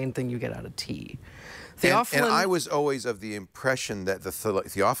that's the main thing you get out of tea. And I was always of the impression that the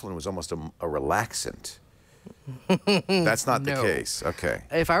theophylline was almost a relaxant. That's not the case. Okay.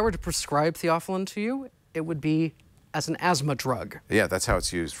 If I were to prescribe theophylline to you, it would be as an asthma drug. Yeah, that's how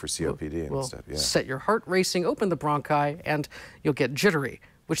it's used for COPD and stuff. Yeah. Set your heart racing, open the bronchi, and you'll get jittery,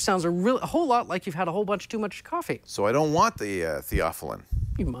 which sounds a whole lot like you've had a whole bunch too much coffee. So I don't want the theophylline.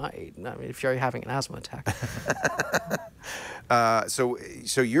 You might. I mean, if you're having an asthma attack. So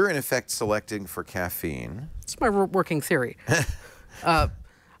you're in effect selecting for caffeine. It's my working theory. I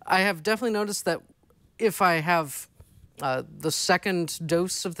have definitely noticed that if I have the second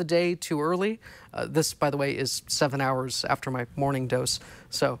dose of the day too early, this, by the way, is 7 hours after my morning dose,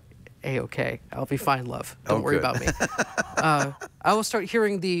 so A-okay. I'll be fine, love. Don't worry about me. I will start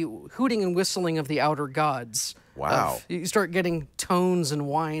hearing the hooting and whistling of the outer gods. Wow. You start getting tones and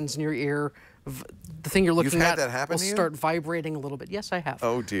whines in your ear. The thing you're looking You've had at that happen will to you? start vibrating a little bit. Yes, I have.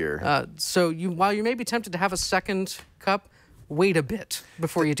 Oh, dear. So while you may be tempted to have a second cup, wait a bit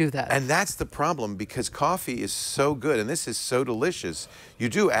before you do that. And that's the problem, because coffee is so good and this is so delicious, you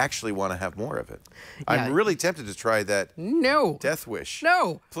do actually want to have more of it. Yeah. I'm really tempted to try that death wish.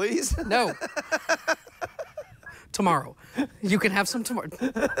 No. Please? No. Tomorrow. You can have some tomorrow.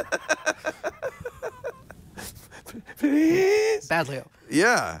 Please? Bad Leo.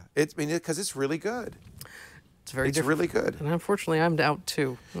 Yeah, because it's really good. It's very It's different. really good. And unfortunately, I'm out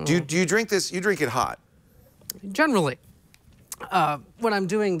too. Do you drink this? You drink it hot? Generally, when I'm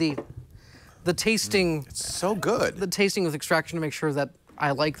doing the tasting, It's so good. the tasting with extraction to make sure that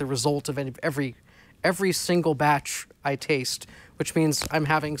I like the result of every single batch I taste, which means I'm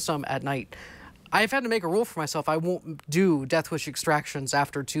having some at night. I've had to make a rule for myself. I won't do Death Wish extractions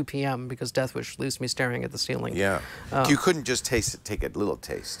after 2 p.m. because Death Wish leaves me staring at the ceiling. Yeah. You couldn't just taste it, take a little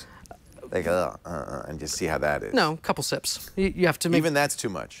taste. Like, and just see how that is. No, a couple sips. You have to make. Even that's too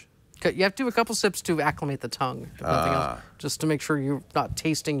much. You have to do a couple sips to acclimate the tongue, if nothing else, just to make sure you're not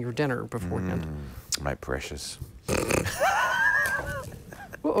tasting your dinner beforehand. My precious.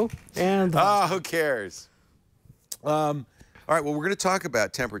 Uh-oh. And Who cares? All right, well, we're going to talk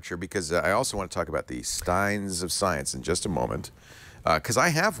about temperature because I also want to talk about the Steins of science in just a moment, because I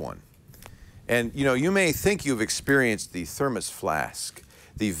have one. And, you may think you've experienced the thermos flask,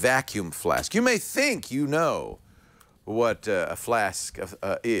 the vacuum flask. You may think you know what a flask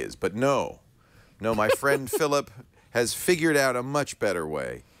is, but no. No, my friend Philip has figured out a much better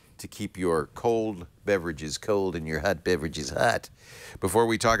way to keep your cold beverages cold and your hot beverages hot. Before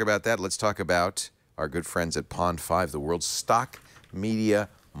we talk about that, let's talk about our good friends at Pond 5, the world's stock media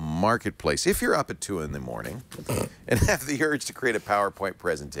marketplace. If you're up at 2 in the morning and have the urge to create a PowerPoint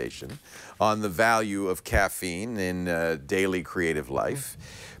presentation on the value of caffeine in daily creative life,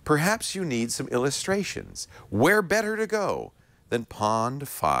 perhaps you need some illustrations. Where better to go than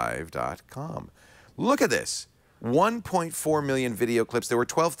pond5.com? Look at this. 1.4 million video clips. There were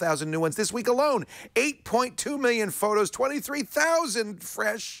 12,000 new ones this week alone. 8.2 million photos, 23,000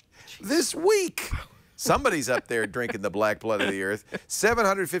 fresh this week. Somebody's up there drinking the black blood of the earth.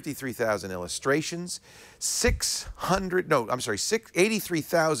 753,000 illustrations,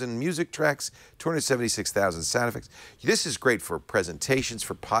 83,000 music tracks, 276,000 sound effects. This is great for presentations,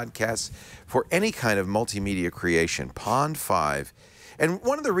 for podcasts, for any kind of multimedia creation. Pond 5 And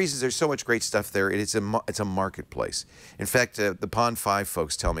one of the reasons there's so much great stuff there, it's a marketplace. In fact, the Pond 5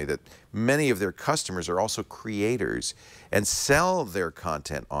 folks tell me that many of their customers are also creators and sell their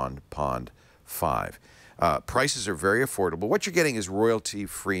content on Pond 5. Prices are very affordable. What you're getting is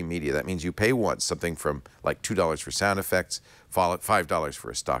royalty-free media. That means you pay once, something from like $2 for sound effects, $5 for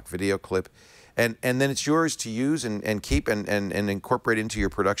a stock video clip, and then it's yours to use and keep and incorporate into your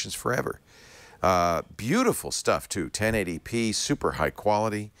productions forever. Beautiful stuff too, 1080p, super high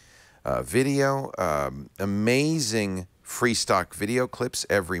quality video, amazing free stock video clips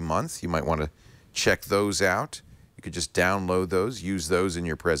every month. You might want to check those out. You could just download those, use those in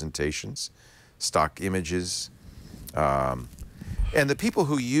your presentations. Stock images. And the people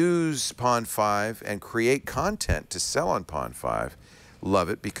who use Pond 5 and create content to sell on Pond 5 love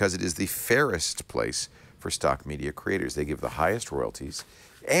it because it is the fairest place for stock media creators. They give the highest royalties,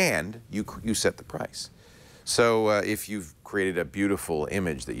 and you set the price. So if you've created a beautiful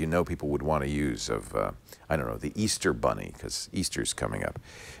image that you know people would want to use of, I don't know, the Easter bunny, because Easter's coming up,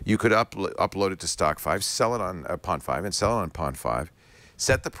 you could upload it to Stock 5, sell it on Pond 5, and sell it on Pond 5.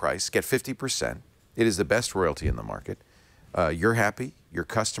 Set the price, get 50%. It is the best royalty in the market. You're happy, your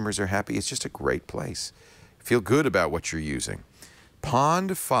customers are happy. It's just a great place. Feel good about what you're using.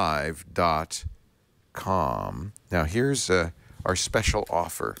 Pond5.com. Now here's our special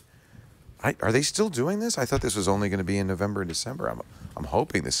offer. Are they still doing this? I thought this was only going to be in November and December. I'm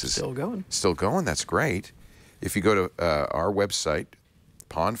hoping this is still going. Still going. That's great. If you go to our website,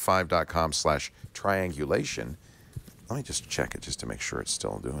 pond5.com/triangulation, let me just check it just to make sure it's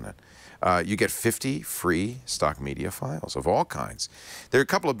still doing it. You get 50 free stock media files of all kinds. There are a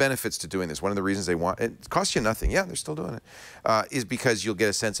couple of benefits to doing this. One of the reasons they want it costs you nothing. Yeah, they're still doing it. Is because you'll get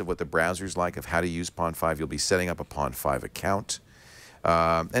a sense of what the browser's like, of how to use Pond 5. You'll be setting up a Pond 5 account.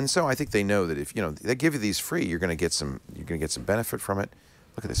 And so I think they know that if they give you these free, you're going to get some benefit from it.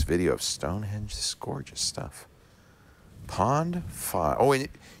 Look at this video of Stonehenge. This is gorgeous stuff. Pond 5. Oh, and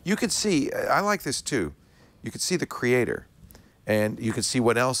you can see, I like this too. You can see the creator, and you can see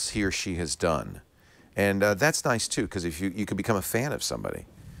what else he or she has done. And that's nice too, because if you can become a fan of somebody.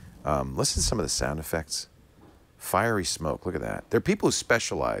 Listen to some of the sound effects. Fiery smoke, look at that. There are people who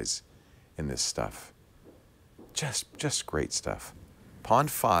specialize in this stuff. Just great stuff.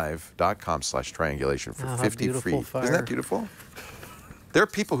 Pond5.com/triangulation for 50 free. Fire. Isn't that beautiful? There are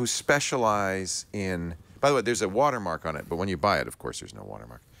people who specialize in, by the way, there's a watermark on it, but when you buy it, of course, there's no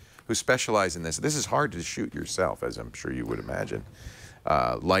watermark, who specialize in this. This is hard to shoot yourself, as I'm sure you would imagine.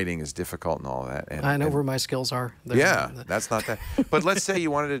 Lighting is difficult and all that. And, I know where my skills are. Yeah, that's not that. But let's say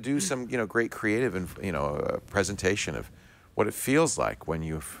you wanted to do some, great creative and, presentation of what it feels like when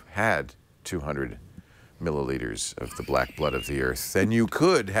you've had 200 milliliters of the black blood of the earth. Then you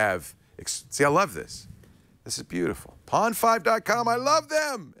could have, see, I love this. This is beautiful. Pond5.com, I love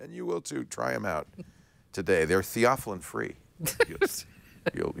them. And you will too. Try them out today. They're theophylline free.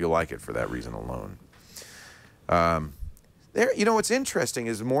 You'll like it for that reason alone. What's interesting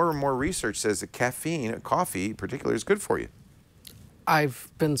is more and more research says that caffeine, coffee in particular, is good for you.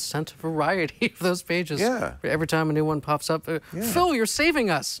 I've been sent a variety of those pages. Yeah. Every time a new one pops up, Phil, you're saving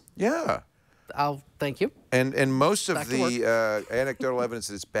us. Yeah. I'll thank you. And most of the anecdotal evidence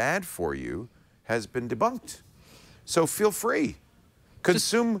that it's bad for you has been debunked. So feel free.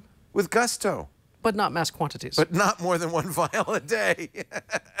 Consume with gusto. But not mass quantities. But not more than 1 vial a day.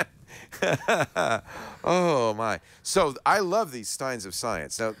 Oh, my. So I love these Steins of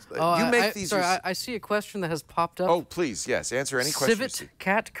science. Now, you make these... Sorry, I see a question that has popped up. Oh, please, yes. Answer any question you see. Civet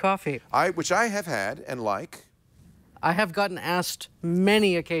cat coffee. Which I have had and like. I have gotten asked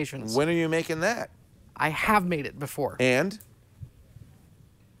many occasions. When are you making that? I have made it before. And?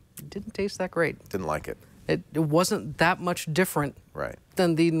 It didn't taste that great. Didn't like it. It wasn't that much different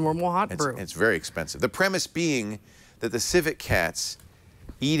than the normal hot brew. It's very expensive. The premise being that the civet cats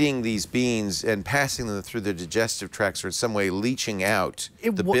eating these beans and passing them through their digestive tracts are in some way leaching out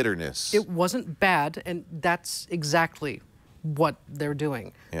the bitterness. It wasn't bad, and that's exactly what they're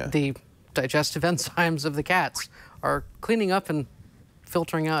doing. Yeah. The digestive enzymes of the cats are cleaning up and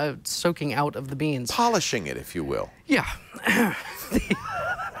filtering out, soaking out of the beans. Polishing it, if you will. Yeah.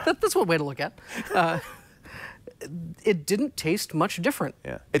 That's one way to look at it. It didn't taste much different.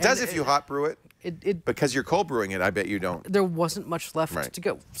 Yeah. It does if you hot brew it. Because you're cold brewing it, I bet you don't. There wasn't much left to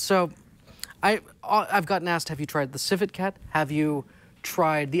go. So I've gotten asked, have you tried the civet cat? Have you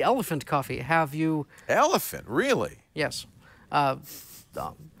tried the elephant coffee? Have you... Elephant? Really? Yes. You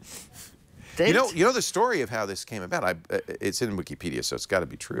know the story of how this came about? It's in Wikipedia, so it's got to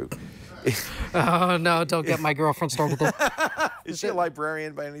be true. Oh, no, don't get my girlfriend started there. Is she a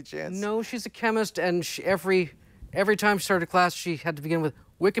librarian by any chance? No, she's a chemist, and every every time she started class, she had to begin with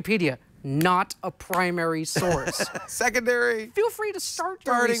Wikipedia, not a primary source. Secondary. Feel free to start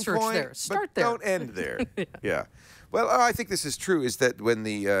your Starting research point, there. Start but there. don't end there. Yeah. Well, I think this is true, is that when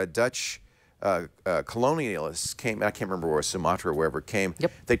the Dutch colonialists came, I can't remember where, Sumatra or wherever came,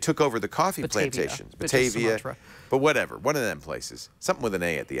 they took over the coffee plantations. Batavia, but whatever, one of them places, something with an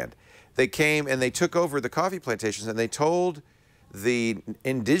A at the end. They came and they took over the coffee plantations, and they told the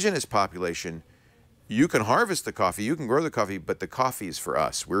indigenous population, you can harvest the coffee, you can grow the coffee, but the coffee is for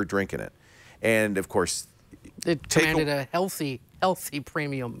us. We're drinking it. And of course, it commanded a healthy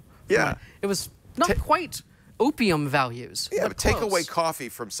premium. Yeah. It was not quite opium values. Yeah, but take close. away coffee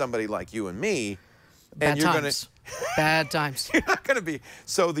from somebody like you and me, Bad and you're times. Bad times. You're not going to be.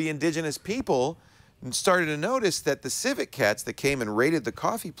 So the indigenous people started to notice that the civet cats that came and raided the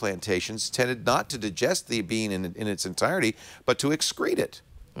coffee plantations tended not to digest the bean in its entirety, but to excrete it.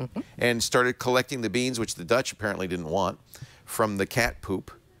 And started collecting the beans, which the Dutch apparently didn't want, from the cat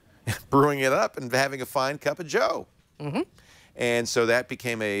poop, brewing it up and having a fine cup of joe. And so that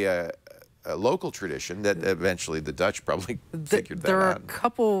became a local tradition that eventually the Dutch probably figured that out. There are a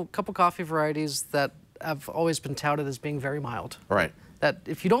couple coffee varieties that have always been touted as being very mild. Right. That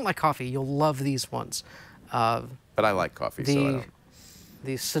if you don't like coffee, you'll love these ones. But I like coffee, so I don't.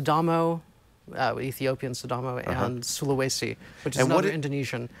 The Sidamo, Ethiopian Sidamo, and Sulawesi, which is another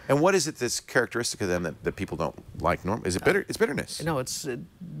Indonesian. And what is it that's characteristic of them that people don't like? Is it bitter? It's bitterness. No, it's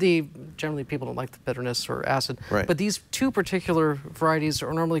generally people don't like the bitterness or acid. Right. But these two particular varieties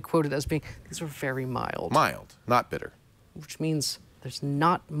are normally quoted as being, these are very mild. Mild, not bitter. Which means there's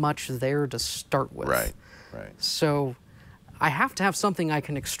not much there to start with. Right. So I have to have something I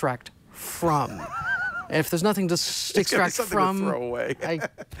can extract from. If there's nothing to extract from, to throw away.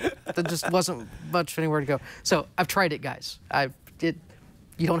 there just wasn't much anywhere to go. So I've tried it, guys.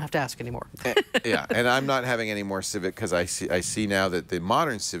 You don't have to ask anymore. Yeah, and I'm not having any more civet because I see now that the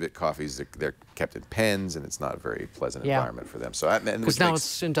modern civet coffees, they're kept in pens, and it's not a very pleasant environment for them. So because now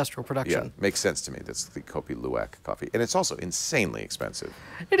it's industrial production. Yeah, makes sense to me. That's the Kopi Luwak coffee, and it's also insanely expensive.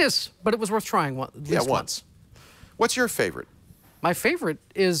 It is, but it was worth trying at least once. What's your favorite? My favorite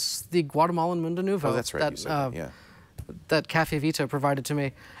is the Guatemalan Mundo Nuevo. Oh, that's right. You said that, yeah. That Cafe Vita provided to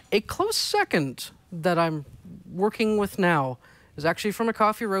me. A close second that I'm working with now is actually from a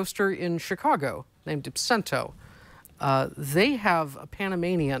coffee roaster in Chicago named Ipsento. They have a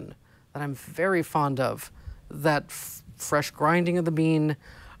Panamanian that I'm very fond of. That fresh grinding of the bean,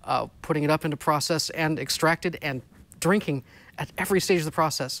 putting it up into process and extracted and drinking at every stage of the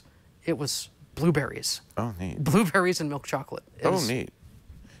process. It was blueberries. Oh, neat. Blueberries and milk chocolate. Neat.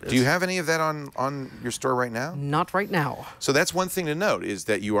 Do you have any of that on your store right now? Not right now. So that's one thing to note, is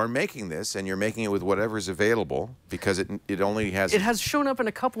that you are making this, and you're making it with whatever's available, because it only has... It has shown up in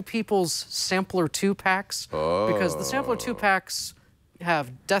a couple people's Sampler 2 packs, because the Sampler 2 packs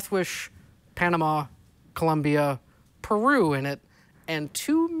have Death Wish, Panama, Colombia, Peru in it, and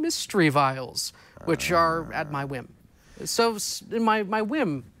 2 mystery vials, which are at my whim. So my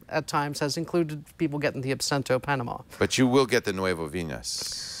whim at times has included people getting the Ipsento Panama. But you will get the Nuevo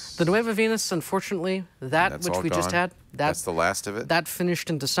Venus. The Nueva Venus, unfortunately, which we just had, that's the last of it? That finished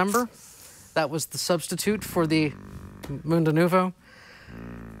in December. That was the substitute for the Mundo Nuevo.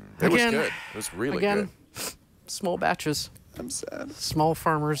 It was good. It was really good. Small batches. I'm sad. Small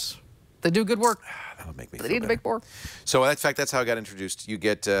farmers. They do good work. That'll make me They feel need to make more. So in fact, that's how I got introduced. You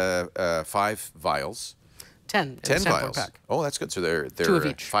get 5 vials. 10 vials. Pack. Oh, that's good. So they're 2 of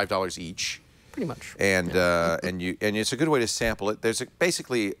each. $5 each. Pretty much. And and it's a good way to sample it. There's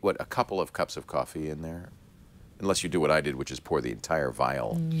basically a couple of cups of coffee in there, unless you do what I did, which is pour the entire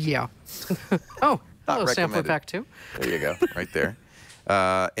vial. Yeah. Oh, hello, sampler pack 2. There you go, right there.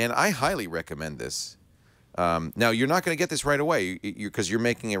 And I highly recommend this. Now, you're not going to get this right away because you're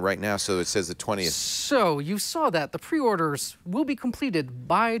making it right now, so it says the 20th. So you saw that. The pre-orders will be completed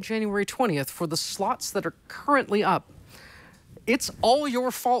by January 20th for the slots that are currently up. It's all your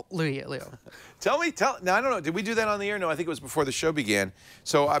fault, Leo. Now, I don't know. Did we do that on the air? No, I think it was before the show began.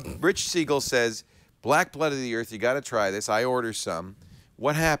 So Rich Siegel says, Black Blood of the Earth, you got to try this. I order some.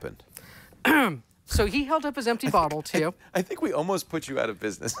 What happened? So he held up his empty bottle to you. I think we almost put you out of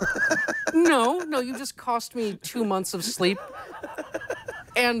business. No, you just cost me 2 months of sleep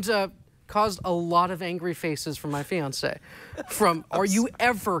and caused a lot of angry faces from my fiance. Are you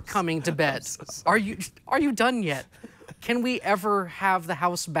ever coming to bed? Are you done yet? Can we ever have the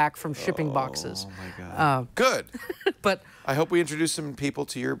house back from shipping boxes? Oh my God. Good. But I hope we introduce some people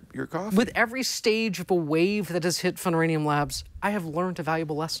to your coffee. With every stage of a wave that has hit Funranium Labs, I have learned a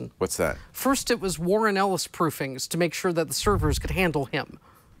valuable lesson. What's that? First, it was Warren Ellis proofings to make sure that the servers could handle him.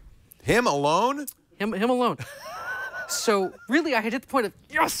 Him alone? Him alone. So really, I had hit the point of,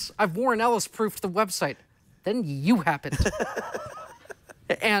 yes, I've Warren Ellis proofed the website. Then you happened.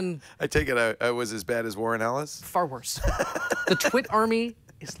 And I take it I was as bad as Warren Ellis? far worse. The Twit army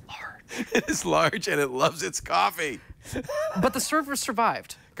is large. It is large and it loves its coffee. But the server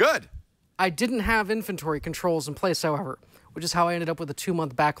survived. Good. I didn't have inventory controls in place, however, which is how I ended up with a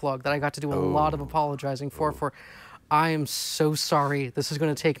 2-month backlog that I got to do a lot of apologizing for. I am so sorry. This is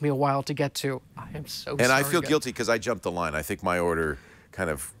going to take me a while to get to. I am so sorry. And I feel guys. guilty because I jumped the line. I think my order kind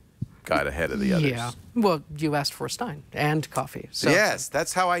of got ahead of the others. Yeah. Well, you asked for a Stein and coffee. So, Yes,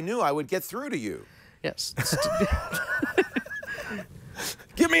 that's how I knew I would get through to you. Yes.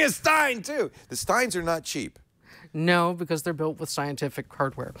 Give me a Stein, too. The Steins are not cheap. No, because they're built with scientific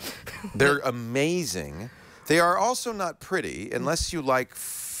hardware. They're amazing. They are also not pretty unless you like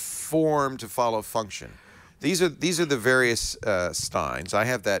form to follow function. These are the various Steins. I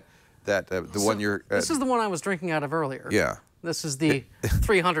have the one you're... This is the one I was drinking out of earlier. Yeah. This is the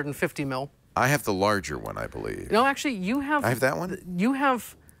 350 mil. I have the larger one, I believe. No, actually, you have... I have that one? You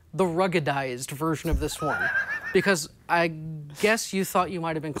have the ruggedized version of this one, because I guess you thought you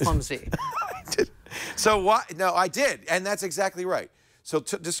might have been clumsy. So what? No, I did, and that's exactly right. So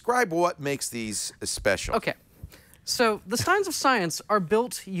describe what makes these special. Okay. So the Steins of Science are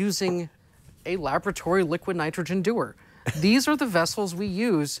built using a laboratory liquid nitrogen dewar. These are the vessels we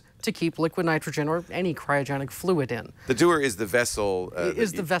use to keep liquid nitrogen or any cryogenic fluid in. The dewar is the vessel.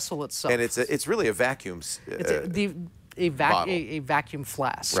 The vessel itself. And it's really a vacuum. It's a vacuum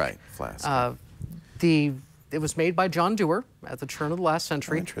flask. Right, flask. It was made by John Dewar at the turn of the last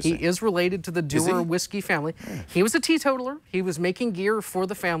century. Interesting. He is related to the Dewar whiskey family. Yeah. He was a teetotaler. He was making gear for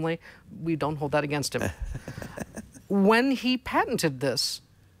the family. We don't hold that against him. When he patented this,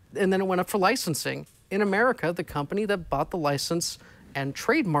 and then it went up for licensing, in America, the company that bought the license and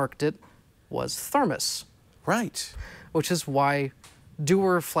trademarked it was Thermos. Right. Which is why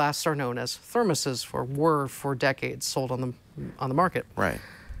Dewar flasks are known as thermoses, or were for decades sold on the market. Right.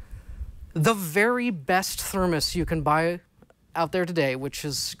 The very best thermos you can buy out there today, which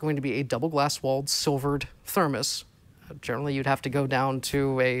is going to be a double glass walled silvered thermos. Generally, you'd have to go down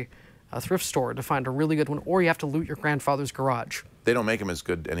to a thrift store to find a really good one, or you have to loot your grandfather's garage. They don't make them as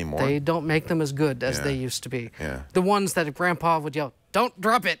good anymore. They don't make them as good as they used to be. Yeah. The ones that Grandpa would yell, "Don't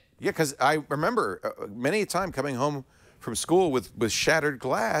drop it!" Yeah, because I remember many a time coming home from school with shattered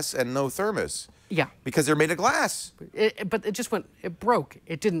glass and no thermos. Yeah. Because they're made of glass. But it just went, it broke.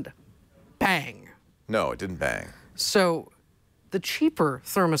 It didn't bang. No, it didn't bang. So the cheaper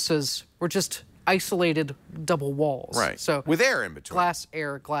thermoses were just isolated double walls. Right. So with air in between. Glass,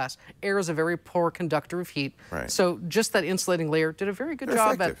 air, glass. Air is a very poor conductor of heat. Right. So just that insulating layer did a very good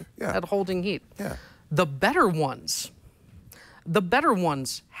job at holding heat. Yeah. The better ones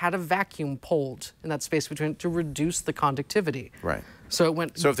had a vacuum pulled in that space between to reduce the conductivity. Right. So it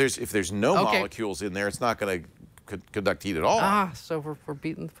went. So if there's no molecules in there, it's not going to conduct heat at all. So we're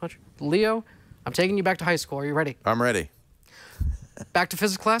beating the punch. Leo, I'm taking you back to high school. Are you ready? I'm ready. Back to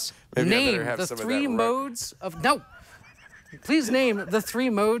physics class. Maybe Name the 3 modes of Please name the 3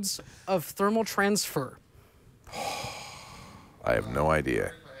 modes of thermal transfer. I have no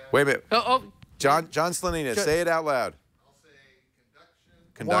idea. Wait a minute. John Slanina, say it out loud. I'll say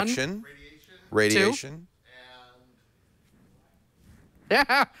Conduction. radiation.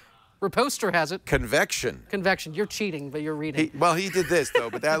 Yeah. Reposter has it. Convection. Convection. You're cheating, but you're reading. He did this,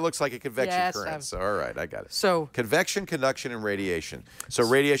 though, but that looks like a convection Yes, current. So, all right, I got it. So convection, conduction, and radiation. So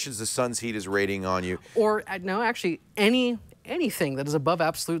radiation is the sun's heat is radiating on you. Or, no, actually, anything that is above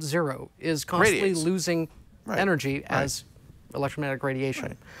absolute zero is constantly losing energy as electromagnetic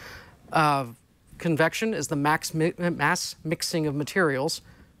radiation. Right. Convection is the mass mixing of materials.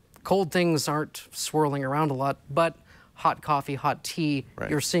 Cold things aren't swirling around a lot, but hot coffee, hot tea,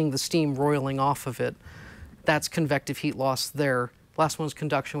 you're seeing the steam roiling off of it. That's convective heat loss there. Last one is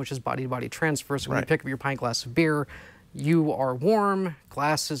conduction, which is body-to-body transfer. So when you pick up your pint glass of beer, you are warm,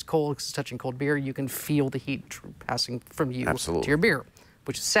 glass is cold because it's touching cold beer. You can feel the heat passing from you to your beer,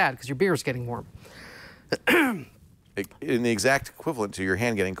 which is sad because your beer is getting warm. In the exact equivalent to your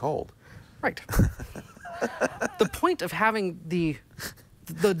hand getting cold. Right. The point of having the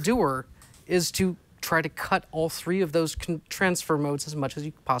dewar is to try to cut all 3 of those transfer modes as much as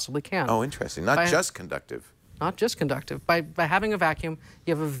you possibly can. Oh, interesting. Not just conductive. Not just conductive. By having a vacuum,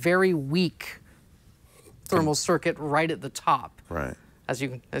 you have a very weak thermal circuit right at the top. Right. As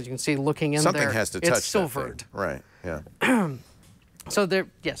you can see, looking in something there, has to touch it's silvered. Right. Yeah. So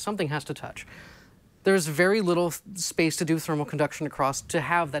something has to touch. There's very little space to do thermal conduction across to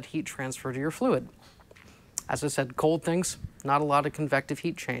have that heat transfer to your fluid. As I said, cold things, not a lot of convective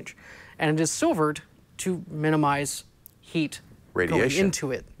heat change. And it is silvered to minimize heat Radiation. going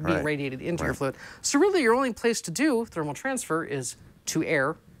into it, being Right. radiated into your fluid. So really, your only place to do thermal transfer is to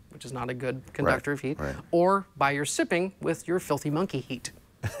air, which is not a good conductor of heat, or by your sipping with your filthy monkey heat.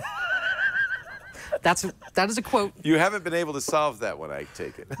 That is a quote. You haven't been able to solve that one, I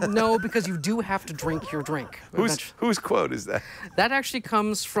take it. No, because you do have to drink your drink. Whose quote is that? That actually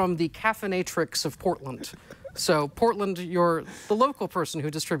comes from the caffeinatrix of Portland. So Portland, the local person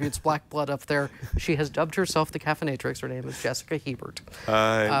who distributes black blood up there, she has dubbed herself the caffeinatrix. Her name is Jessica Hebert.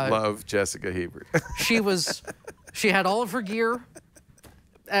 I love Jessica Hebert. She had all of her gear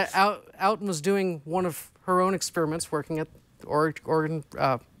out and was doing one of her own experiments working at Oregon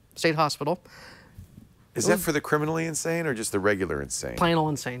State Hospital. Is that for the criminally insane or just the regular insane? Plain old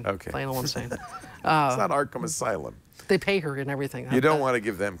insane. Okay. Plain old insane. It's not Arkham Asylum. They pay her and everything. You don't want to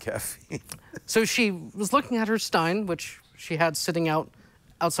give them caffeine. So she was looking at her Stein, which she had sitting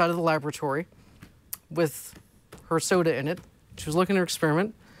outside of the laboratory with her soda in it. She was looking at her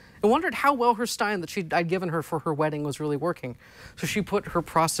experiment and wondered how well her Stein that I'd given her for her wedding was really working. So she put her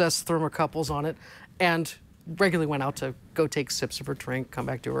process thermocouples on it and regularly went out to go take sips of her drink, come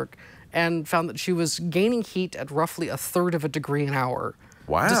back to work, and found that she was gaining heat at roughly 1/3 of a degree an hour.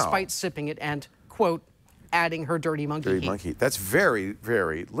 Wow. Despite sipping it and, quote, adding her dirty monkey heat. That's very,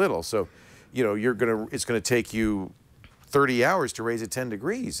 very little. So, you know, it's gonna take you 30 hours to raise it 10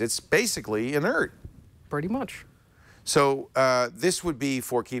 degrees. It's basically inert. Pretty much. So this would be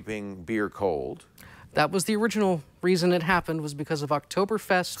for keeping beer cold. That was the original reason it happened, was because of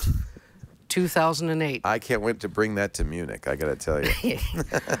Oktoberfest 2008. I can't wait to bring that to Munich, I gotta tell you.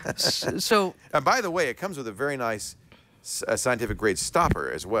 So, By the way, it comes with a very nice scientific grade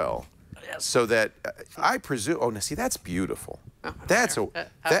stopper as well. Yes. So that I presume. Oh, now see, that's beautiful. That's to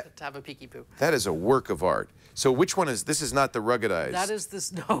have a peeky poo. that is a work of art. So which one is this? Is not the ruggedized. That is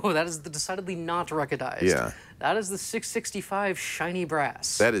the decidedly not ruggedized. Yeah. That is the 665 shiny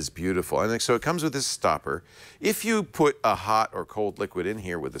brass. That is beautiful. And so it comes with this stopper. If you put a hot or cold liquid in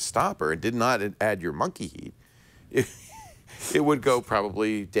here with a stopper and did not add your monkey heat, it would go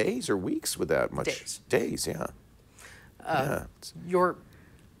probably days or weeks without much. Days, yeah.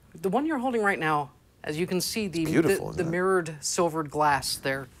 The one you're holding right now, as you can see, the mirrored silvered glass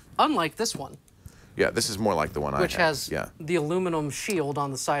there, unlike this one. Yeah, this is more like the one which I have. Has the aluminum shield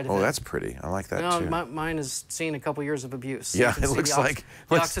on the side of it. Oh, that's pretty. I like that too. Mine has seen a couple years of abuse. Yeah, it looks like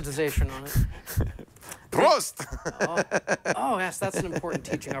the oxidization on it. Prost! Oh, yes, that's an important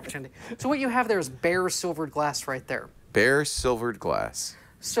teaching opportunity. So what you have there is bare silvered glass right there. Bare silvered glass.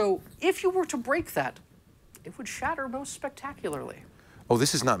 So if you were to break that, it would shatter most spectacularly. Oh,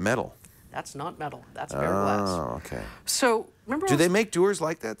 this is not metal. That's not metal. That's bare glass. Oh, okay. So remember, Do they make doors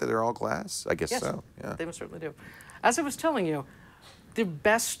like that are all glass? I guess yes, so. Yeah. They most certainly do. As I was telling you, the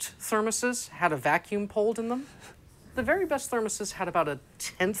best thermoses had a vacuum pulled in them. The very best thermoses had about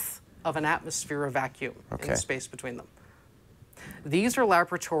 1/10 of an atmosphere of vacuum in the space between them. These are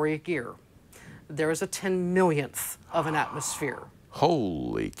laboratory gear. There is a 10 millionth of an atmosphere.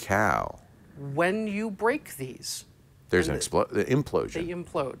 Holy cow. When you break these, there's an implosion. They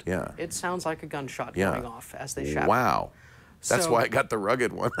implode. Yeah. It sounds like a gunshot going off as they shatter. Wow. That's why I got the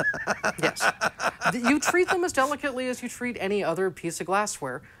rugged one. Yes. You treat them as delicately as you treat any other piece of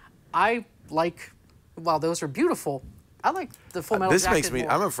glassware. While those are beautiful, I like the full metal This jacket makes me,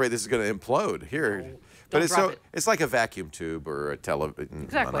 more. I'm afraid this is going to implode here. But it's like a vacuum tube or a television,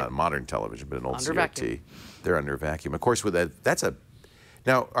 Exactly. not a modern television, but an old Under CRT. vacuum. They're under vacuum. Of course, with that,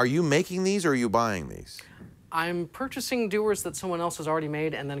 now, are you making these or are you buying these? I'm purchasing dewars that someone else has already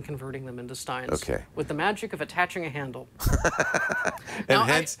made and then converting them into Steins. Okay. With the magic of attaching a handle. And now,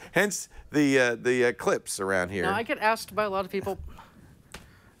 hence the clips around here. Now, I get asked by a lot of people,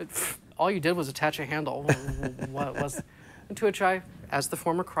 all you did was attach a handle. What was? To which I, as the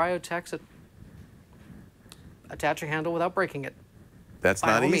former cryotech, said, attach a handle without breaking it. That's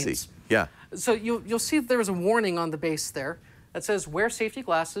not easy. Means. Yeah. So you'll see there's a warning on the base there that says wear safety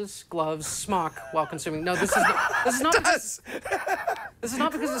glasses, gloves, smock while consuming. No, this is not because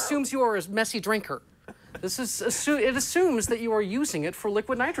it assumes you are a messy drinker. It assumes that you are using it for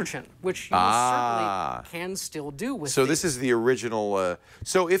liquid nitrogen, which you certainly can still do with. So this is the original.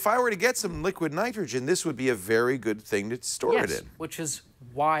 So if I were to get some liquid nitrogen, this would be a very good thing to store it in. Which is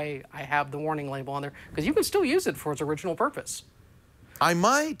why I have the warning label on there, because you can still use it for its original purpose. I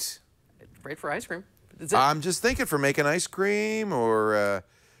might. It's great for ice cream. I'm just thinking for making ice cream or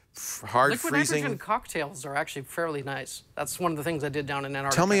hard liquid freezing. nitrogen cocktails are actually fairly nice. That's one of the things I did down in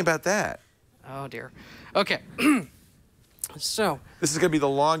Antarctica. Tell me about that. Oh dear. Okay. So. This is going to be the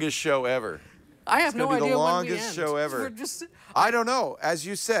longest show ever. I have It's no gonna be idea the when we longest end. show ever. We're just, I don't know. As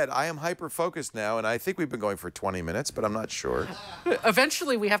you said, I am hyper-focused now, and I think we've been going for 20 minutes, but I'm not sure.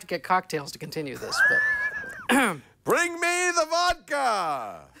 eventually, we have to get cocktails to continue this. But Bring me the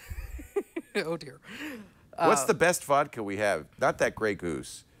vodka! oh dear. What's the best vodka we have? Not that Grey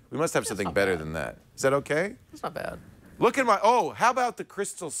Goose. We must have something better than that. Is that okay? It's not bad. Look at my. Oh, how about the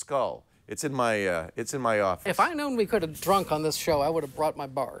Crystal Skull? It's in my office. If I known we could have drunk on this show, I would have brought my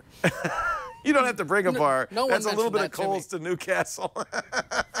bar. You don't have to bring a bar. no one That's a little bit of mentioned that to me. Coles to Newcastle.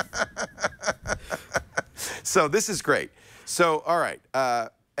 So this is great. So all right,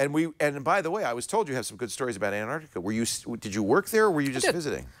 and by the way, I was told you have some good stories about Antarctica. Did you work there, or were you just did.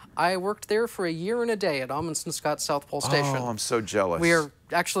 visiting? I worked there for a year and a day at Amundsen Scott South Pole Station. Oh, I'm so jealous. We are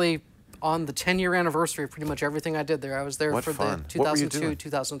actually on the 10-year anniversary of pretty much everything I did there. I was there What for fun. the What were you doing?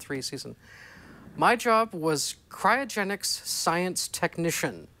 2002-2003 season. My job was cryogenics science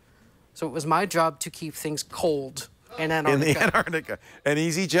technician. So it was my job to keep things cold in Antarctica. In the Antarctica. An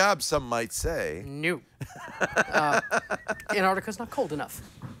easy job, some might say. No. Antarctica's not cold enough.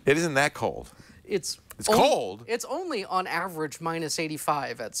 It isn't that cold. It's cold? It's only on average minus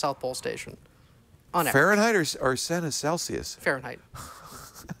 85 at South Pole Station. On average. Fahrenheit or Celsius? Fahrenheit.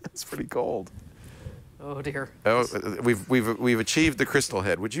 It's pretty cold. Oh dear. Oh, we've achieved the crystal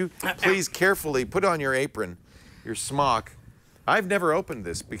head. Would you please carefully put on your apron, your smock? I've never opened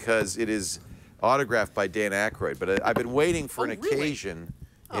this because it is autographed by Dan Aykroyd, but I've been waiting for an really? occasion.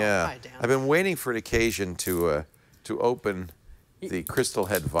 Oh, Yeah, hi, Dan. I've been waiting for an occasion to open the crystal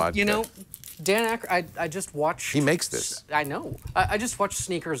head vodka. You know, Dan Aykroyd, I just watched... He makes this. I know. I just watched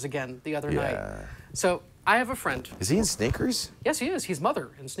Sneakers again the other night. Yeah. So I have a friend. Is he in Sneakers? Yes, he is. He's Mother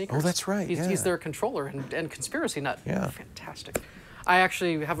in Sneakers. Oh, that's right, He's yeah. their controller and conspiracy nut. Yeah. Fantastic. I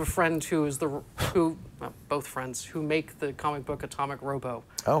actually have a friend who is both friends, who make the comic book Atomic Robo.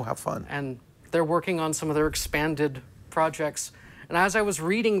 Oh, how fun. And they're working on some of their expanded projects. And as I was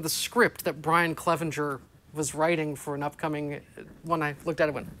reading the script that Brian Clevenger was writing for an upcoming one, I looked at it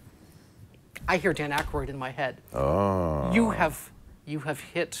and went, I hear Dan Aykroyd in my head. Oh. You have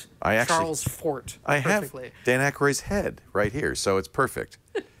hit Charles Fort perfectly. I have Dan Aykroyd's head right here, so it's perfect.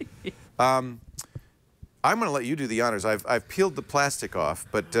 I'm going to let you do the honors. I've peeled the plastic off,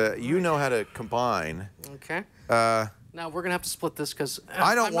 but you know how to combine. Okay. Now we're gonna have to split this because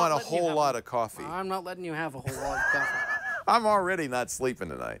I don't want a whole lot of coffee. I'm not letting you have a whole lot of coffee. I'm already not sleeping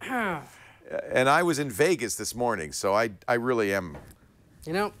tonight. And I was in Vegas this morning, so I really am.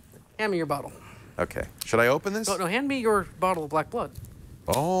 You know, hand me your bottle. Okay. Should I open this? No, hand me your bottle of black blood.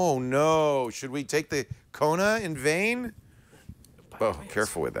 Oh, no. Should we take the Kona in vain? Oh,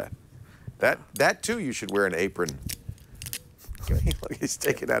 careful with that. That too, you should wear an apron. Look, he's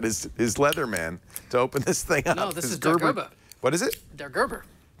taking out his Leatherman to open this thing up. No, this His is Der Gerber. What is it? Der Gerber.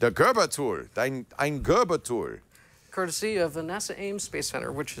 Der Gerber-Tour. Ein Gerber-Tour. Courtesy of the NASA Ames Space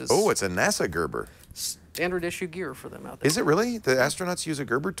Center, which is Oh, it's a NASA Gerber. standard issue gear for them out there. Is it really? The astronauts use a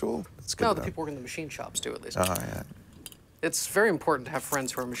Gerber tool? That's good No, to the know. people working in the machine shops do at least. Oh, yeah. It's very important to have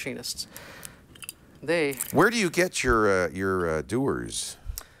friends who are machinists. Where do you get your doers?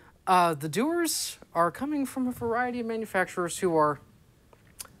 The doers are coming from a variety of manufacturers who are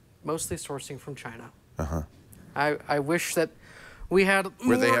mostly sourcing from China. Uh-huh. I wish that we had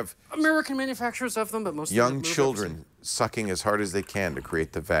Where they more have American manufacturers of them, but most young of them children sucking as hard as they can to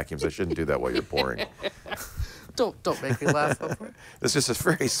create the vacuums. I shouldn't do that while you're pouring. Don't make me laugh. There's just a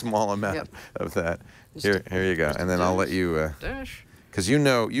very small amount of that. Here you go. And then I'll let you, Dash. because you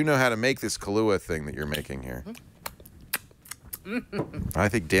know how to make this Kahlua thing that you're making here. I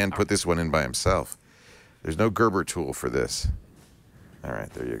think Dan put this one in by himself. There's no Gerber tool for this. All right,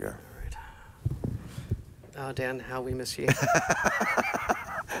 there you go. Oh, Dan, how we miss you.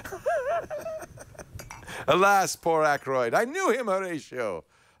 Alas, poor Aykroyd. I knew him, Horatio.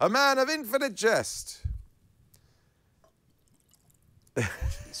 A man of infinite jest.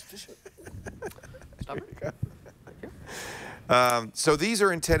 Stop it. So these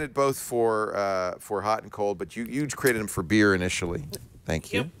are intended both for hot and cold, but you created them for beer initially.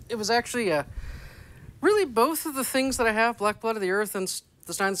 Thank you. Yep. It was actually really both of the things that I have, Black Blood of the Earth and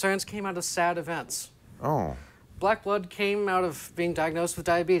the Steins Science, came out of sad events. Oh. Black Blood came out of being diagnosed with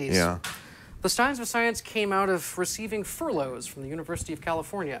diabetes. Yeah. The Steins of Science came out of receiving furloughs from the University of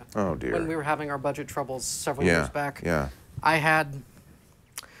California. Oh, dear. When we were having our budget troubles several years back. Yeah. I had,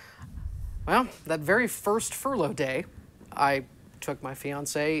 well, that very first furlough day, I took my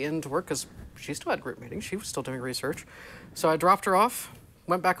fiance into work because she still had group meetings. She was still doing research. So I dropped her off,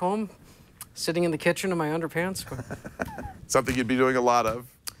 went back home, sitting in the kitchen in my underpants. Something you'd be doing a lot of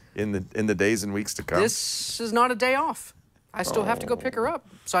in the days and weeks to come. This is not a day off. I still have to go pick her up.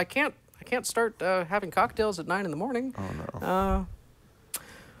 So I can't I can't start having cocktails at 9 in the morning. Oh, no.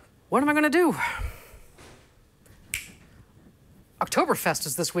 What am I going to do? Oktoberfest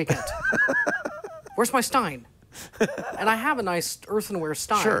is this weekend. Where's my Stein? And I have a nice earthenware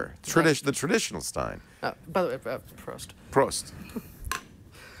Stein. Sure. The traditional Stein. By the way, Prost. Prost.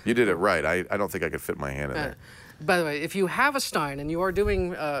 You did it right. I don't think I could fit my hand in there. By the way, if you have a Stein and you are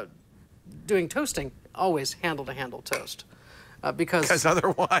doing toasting, always handle-to-handle toast. Because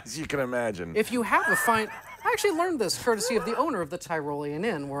otherwise, you can imagine. if you have a fine... I actually learned this courtesy of the owner of the Tyrolean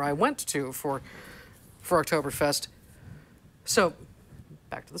Inn, where I went to for Oktoberfest. So,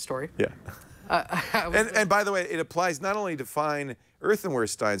 back to the story. Yeah. And by the way, it applies not only to fine earthenware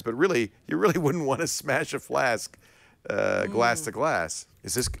steins, but really, you really wouldn't want to smash a flask glass to glass.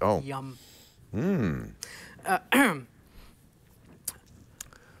 Is this... Oh. Yum.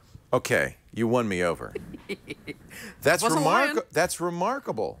 Okay, you won me over. That's Wasn't lying. That's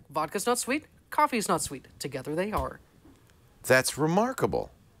remarkable. Vodka's not sweet. Coffee's not sweet. Together they are. That's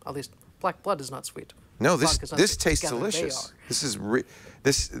remarkable. At least black blood is not sweet. No, this Vodka's not this sweet. tastes Together they delicious. are.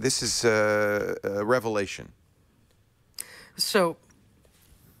 This is a revelation. So,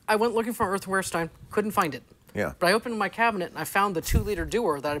 I went looking for an earthenware stein. Couldn't find it. Yeah. But I opened my cabinet and I found the 2-liter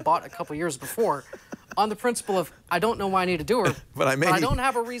Dewar that I bought a couple years before, on the principle of I don't know why I need a Dewar, But I don't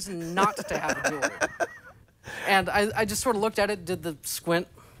have a reason not to have a Dewar. And I just sort of looked at it, did the squint.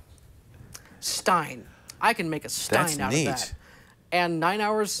 Stein. I can make a Stein That's out neat. of that. And 9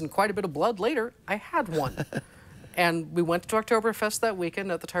 hours and quite a bit of blood later, I had one. And we went to Oktoberfest that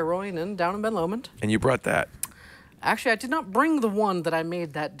weekend at the Tyrolean Inn down in Ben Lomond. And you brought that. Actually, I did not bring the one that I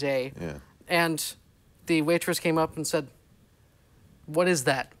made that day. Yeah. And the waitress came up and said, "What is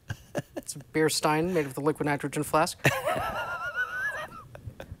that?" It's a beer stein made with a liquid nitrogen flask.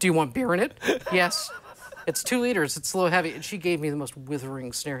 "Do you want beer in it?" "Yes." "It's 2 liters. It's a little heavy." And she gave me the most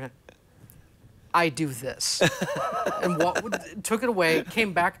withering sneer. "I do this." And took it away,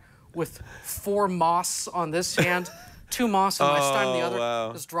 came back with 4 moss on this hand, 2 moss on my stein on the other,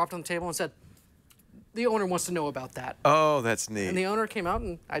 wow. just dropped on the table and said, "The owner wants to know about that." Oh, that's neat. And the owner came out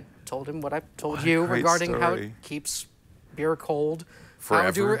and I told him what I told What a you great regarding how it story. keeps beer cold,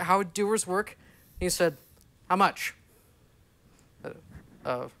 Forever. how Dewars work. He said, "How much?"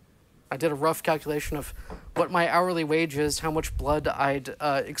 I did a rough calculation of what my hourly wage is, how much blood I'd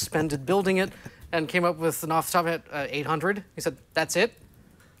expended building it, and came up with an off the top of it, 800. He said, "That's it?"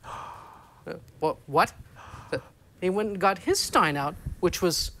 What? He went and got his stein out, which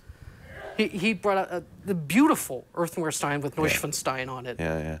was... He brought out the beautiful earthenware stein with Neuschwanstein on it.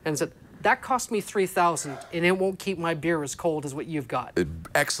 Yeah, yeah. And said, "That cost me $3,000, and it won't keep my beer as cold as what you've got."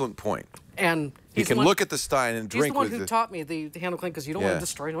 Excellent point. And You can look at the stein and he's drink the one with who taught me the handle clean, because you don't want Yeah. to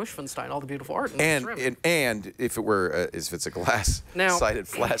destroy Neuschwanstein, all the beautiful art. And And if it were if it's a glass Now- sided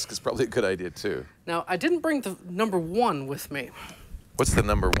flask, it's probably a good idea too. Now, I didn't bring the number 1 with me. What's the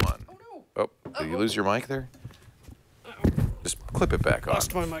number 1? Oh, no. Oh, did you lose your mic there? Just clip it back on.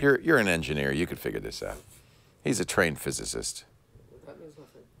 Lost my mic. You're an engineer. You could figure this out. He's a trained physicist. That means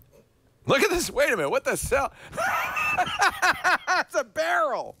nothing. Look at this. Wait a minute. What the hell? It's a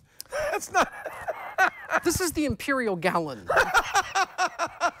barrel. That's not. This is the imperial gallon.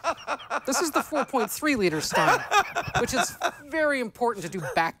 This is the 4.3 liter stein, which is very important to do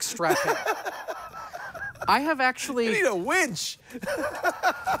backstrapping. I have actually... You need a winch.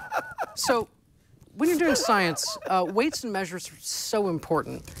 So, when you're doing science, weights and measures are so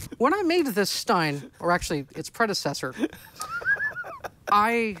important. When I made this stein, or actually its predecessor,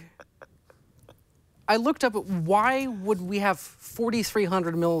 I looked up at why would we have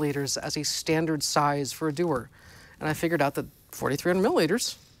 4,300 milliliters as a standard size for a Dewar, and I figured out that 4,300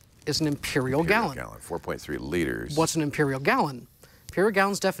 milliliters is an imperial gallon. 4.3 liters. What's an imperial gallon? Imperial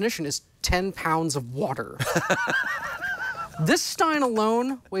gallon's definition is 10 pounds of water. This stein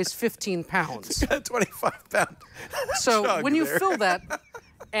alone weighs 15 pounds. 25-pound. So jug when you there. fill that,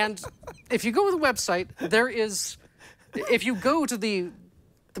 and if you go to the website, there is, if you go to the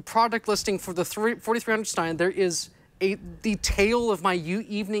product listing for the 4,300 stein, there is the tale of my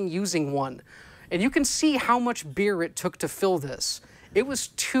evening using one. And you can see how much beer it took to fill this. It was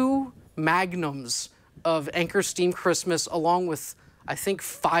 2 magnums of Anchor Steam Christmas, along with, I think,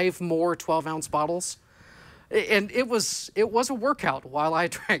 5 more 12-ounce bottles. And it was a workout while I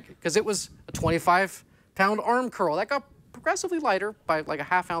drank, because it was a 25-pound arm curl. That got progressively lighter by like a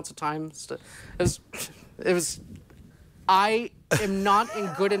 ½ ounce a time. It was I am not in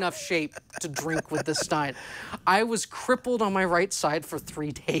good enough shape to drink with this stein. I was crippled on my right side for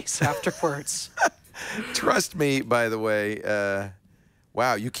 3 days afterwards. Trust me, by the way,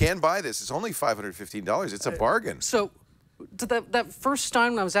 wow, you can buy this. It's only $515. It's a bargain. So that first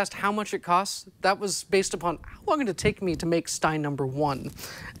Stein, when I was asked how much it costs, that was based upon how long did it take me to make Stein #1,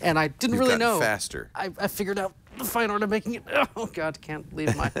 and I didn't really know. Faster. I figured out the fine art of making it. Oh God, can't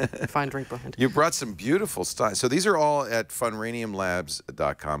leave my fine drink behind. You brought some beautiful Steins. So these are all at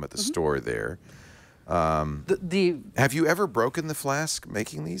funraniumlabs.com at the store there. Have you ever broken the flask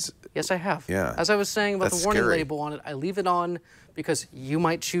making these? Yes, I have. Yeah. As I was saying about That's the warning scary. label on it, I leave it on because you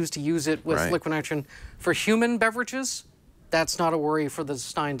might choose to use it with Right. liquid nitrogen. For human beverages, that's not a worry for the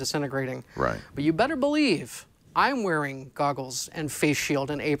Stein disintegrating. Right. But you better believe I'm wearing goggles and face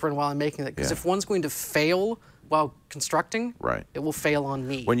shield and apron while I'm making it, because Yeah. if one's going to fail while constructing, Right. it will fail on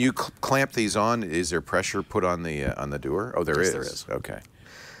me. When you clamp these on, is there pressure put on the door? Oh, there Yes, is. there is. Okay.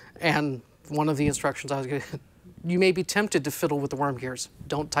 And one of the instructions I was going to, you may be tempted to fiddle with the worm gears.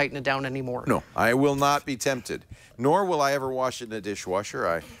 Don't tighten it down anymore. No, I will not be tempted. Nor will I ever wash it in a dishwasher.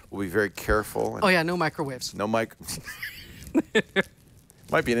 I will be very careful. Oh yeah, no microwaves. No mic.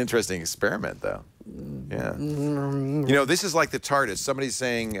 Might be an interesting experiment, though. Yeah. You know, this is like the TARDIS. Somebody's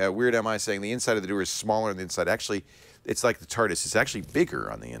saying, Weird Am I saying, the inside of the door is smaller than the inside. Actually, it's like the TARDIS. It's actually bigger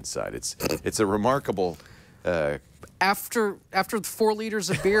on the inside. It's a remarkable. After 4 liters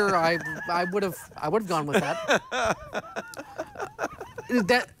of beer, I would have gone with that.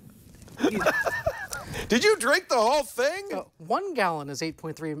 Did you drink the whole thing? 1 gallon is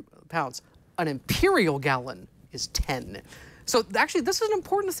 8.3 pounds. An imperial gallon is 10. So actually, this is an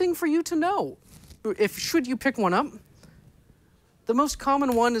important thing for you to know. Should you pick one up, the most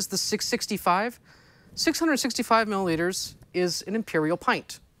common one is the 665. 665 milliliters is an imperial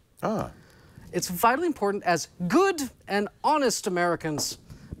pint. Ah. It's vitally important as good and honest Americans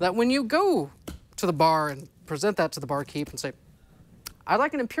that when you go to the bar and present that to the barkeep and say, I'd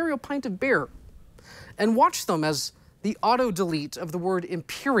like an imperial pint of beer, and watch them as the auto-delete of the word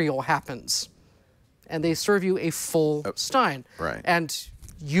imperial happens, and they serve you a full Stein. Right. And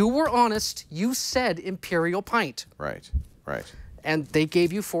you were honest, you said imperial pint. Right, right. And they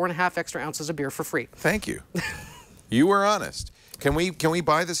gave you 4.5 extra ounces of beer for free. Thank you. You were honest. Can we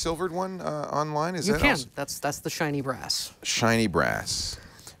buy the silvered one online? Is You that can. also? That's the shiny brass. Shiny brass.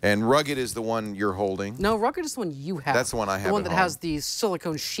 And rugged is the one you're holding. No, rugged is the one you have. That's the one I have The one at that home. has the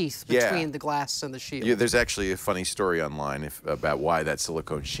silicone sheath Yeah. between the glass and the shield. Yeah, there's actually a funny story online about why that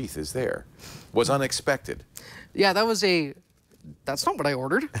silicone sheath is there. Was unexpected. Yeah, that's not what I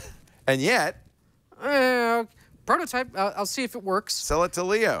ordered. And yet, Prototype, I'll see if it works. sell it to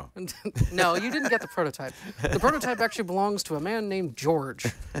Leo. No, you didn't get the prototype. The prototype actually belongs to a man named George,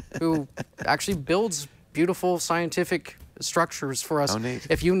 who actually builds beautiful scientific structures for us. Oh, neat.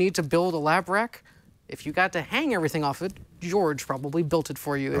 If you need to build a lab rack, if you got to hang everything off it, George probably built it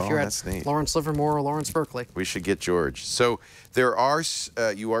for you if Oh, you're that's at neat. Lawrence Livermore or Lawrence Berkeley. We should get George. So there are,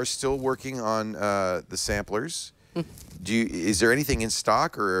 you are still working on the samplers. Is there anything in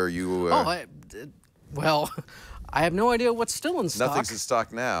stock, or are you? Well, I have no idea what's still in stock. Nothing's in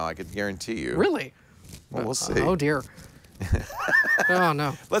stock now, I could guarantee you. Really? Well, we'll see. Oh, dear. Oh,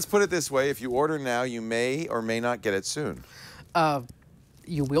 no. Let's put it this way. If you order now, you may or may not get it soon.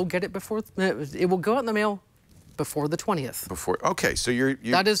 You will get it before, it will go out in the mail before the 20th. Okay, so you're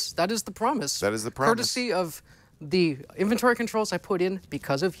That is the promise. That is the promise. Courtesy of the inventory controls I put in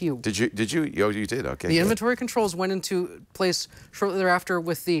because of you. Did you? Oh, you did. Okay. The good. inventory controls went into place shortly thereafter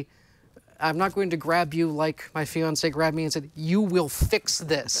with the, I'm not going to grab you like my fiance grabbed me and said, you will fix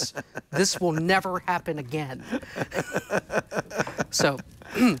this. This will never happen again. So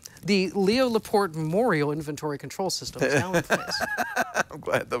the Leo Laporte Memorial Inventory Control System is now in place. I'm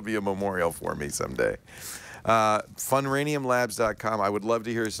glad there'll be a memorial for me someday. Funraniumlabs.com. I would love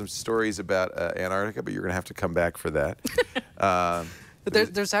to hear some stories about Antarctica, but you're going to have to come back for that.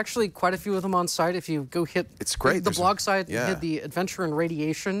 There's actually quite a few of them on site. If you go hit It's great. the There's blog site, yeah. hit the Adventure and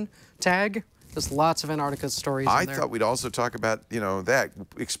Radiation tag. There's lots of Antarctica stories I in there. thought we'd also talk about, that.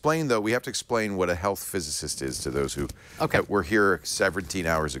 Explain, though, we have to explain what a health physicist is to those who were here 17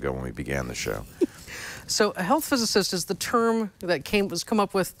 hours ago when we began the show. So a health physicist is the term that was come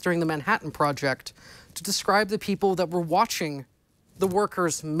up with during the Manhattan Project to describe the people that were watching the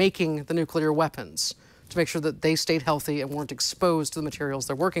workers making the nuclear weapons, to make sure that they stayed healthy and weren't exposed to the materials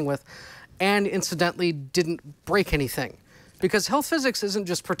they're working with, and incidentally didn't break anything. Because health physics isn't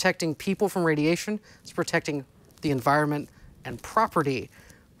just protecting people from radiation, it's protecting the environment and property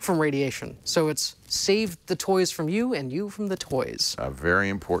from radiation. So it's saved the toys from you and you from the toys. A very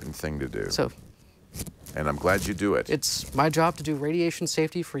important thing to do. So, and I'm glad you do it. it's my job to do radiation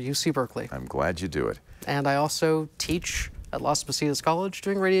safety for UC Berkeley. I'm glad you do it. And I also teach at Las Positas College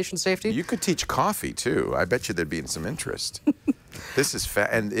doing radiation safety. You could teach coffee, too. I bet you there'd be some interest. This is fat.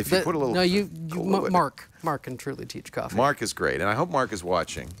 And if you put a little... No, Kahlua- Mark can truly teach coffee. Mark is great. And I hope Mark is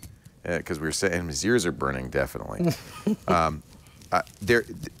watching because we were saying his ears are burning, definitely.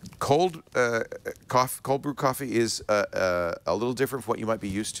 Cold brew coffee is a little different from what you might be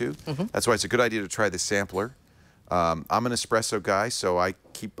used to. That's why it's a good idea to try the sampler. I'm an espresso guy, so I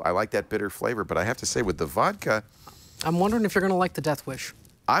like that bitter flavor. But I have to say, with the vodka, I'm wondering if you're going to like the Death Wish.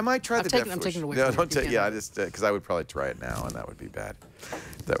 I might try the Death Wish. I'm taking it away No, from you. don't take. Yeah, I just because I would probably try it now, and that would be bad.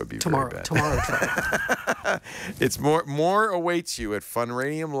 That would be Tomorrow, very bad. tomorrow, try it. It's more awaits you at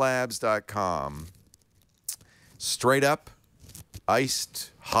funradiumlabs.com. Straight up,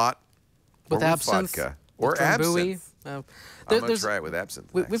 iced, hot, With or absinthe, vodka with or drambuie. absinthe. I'm gonna There's- try it with absinthe.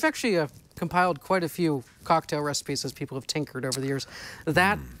 We've actually compiled quite a few cocktail recipes as people have tinkered over the years.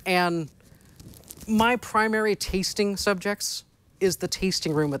 That and my primary tasting subjects is the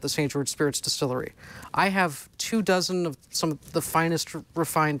tasting room at the St. George Spirits Distillery. I have 24 of some of the finest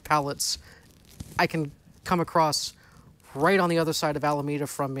refined palates I can come across right on the other side of Alameda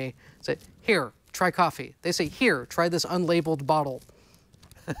from me. Say, here, try coffee. They say, here, try this unlabeled bottle.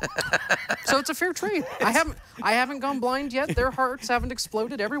 So it's a fair trade. I haven't gone blind yet. Their hearts haven't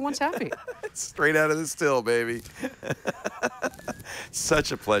exploded. Everyone's happy. Straight out of the still, baby.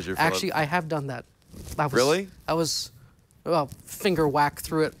 Such a pleasure, Phillip. Actually, I have done that. Really? I was, well, finger whack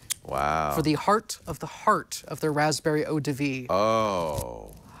through it Wow. for the heart of their raspberry eau de vie.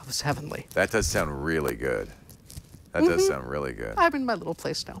 Oh, It was heavenly. that does sound really good. That does sound really good. I'm in my little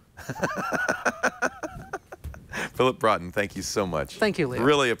place now. Phillip Broughton, thank you so much. Thank you, Leo.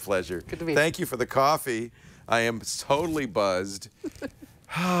 Really a pleasure. Good to be Thank you for the coffee. I am totally buzzed.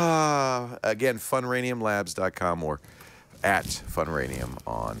 Again, funradiumlabs.com or at funradium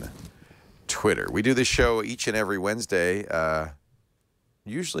on Twitter. We do this show each and every Wednesday,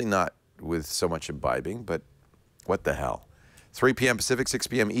 usually not with so much imbibing, but what the hell. 3 p.m. Pacific, 6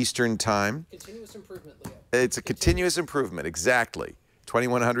 p.m. Eastern Time. Continuous improvement, Leo. It's a continuous improvement, exactly.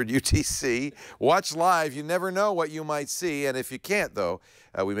 2100 UTC. Watch live. You never know what you might see. And if you can't, though,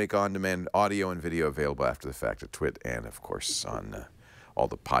 we make on-demand audio and video available after the fact at Twit and, of course, on all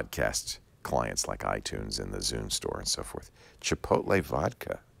the podcast clients like iTunes and the Zune store and so forth. Chipotle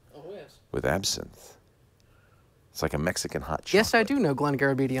vodka Oh, yes. with absinthe. It's like a Mexican hot chocolate. Yes, I do know Glenn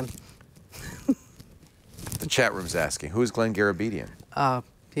Garabedian. The chat room's asking, who is Glenn Garabedian?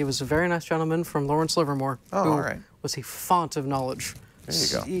 He was a very nice gentleman from Lawrence, Livermore. Oh, who all right. was a font of knowledge.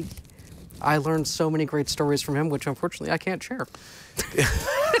 There you go. I learned so many great stories from him, which unfortunately I can't share.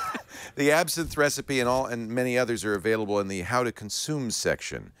 The absinthe recipe and many others are available in the How to Consume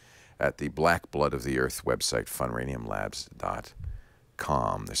section at the Black Blood of the Earth website,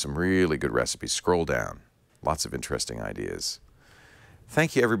 funradiumlabs.com. There's some really good recipes. Scroll down. Lots of interesting ideas.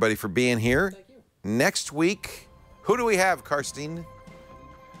 Thank you, everybody, for being here. Thank you. Next week, who do we have, Karstine?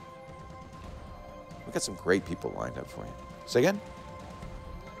 We've got some great people lined up for you. Say again?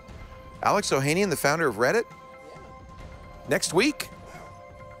 Alex Ohanian, the founder of Reddit? Yeah. Next week?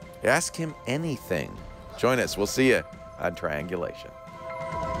 Ask him anything. Join us. We'll see you on Triangulation.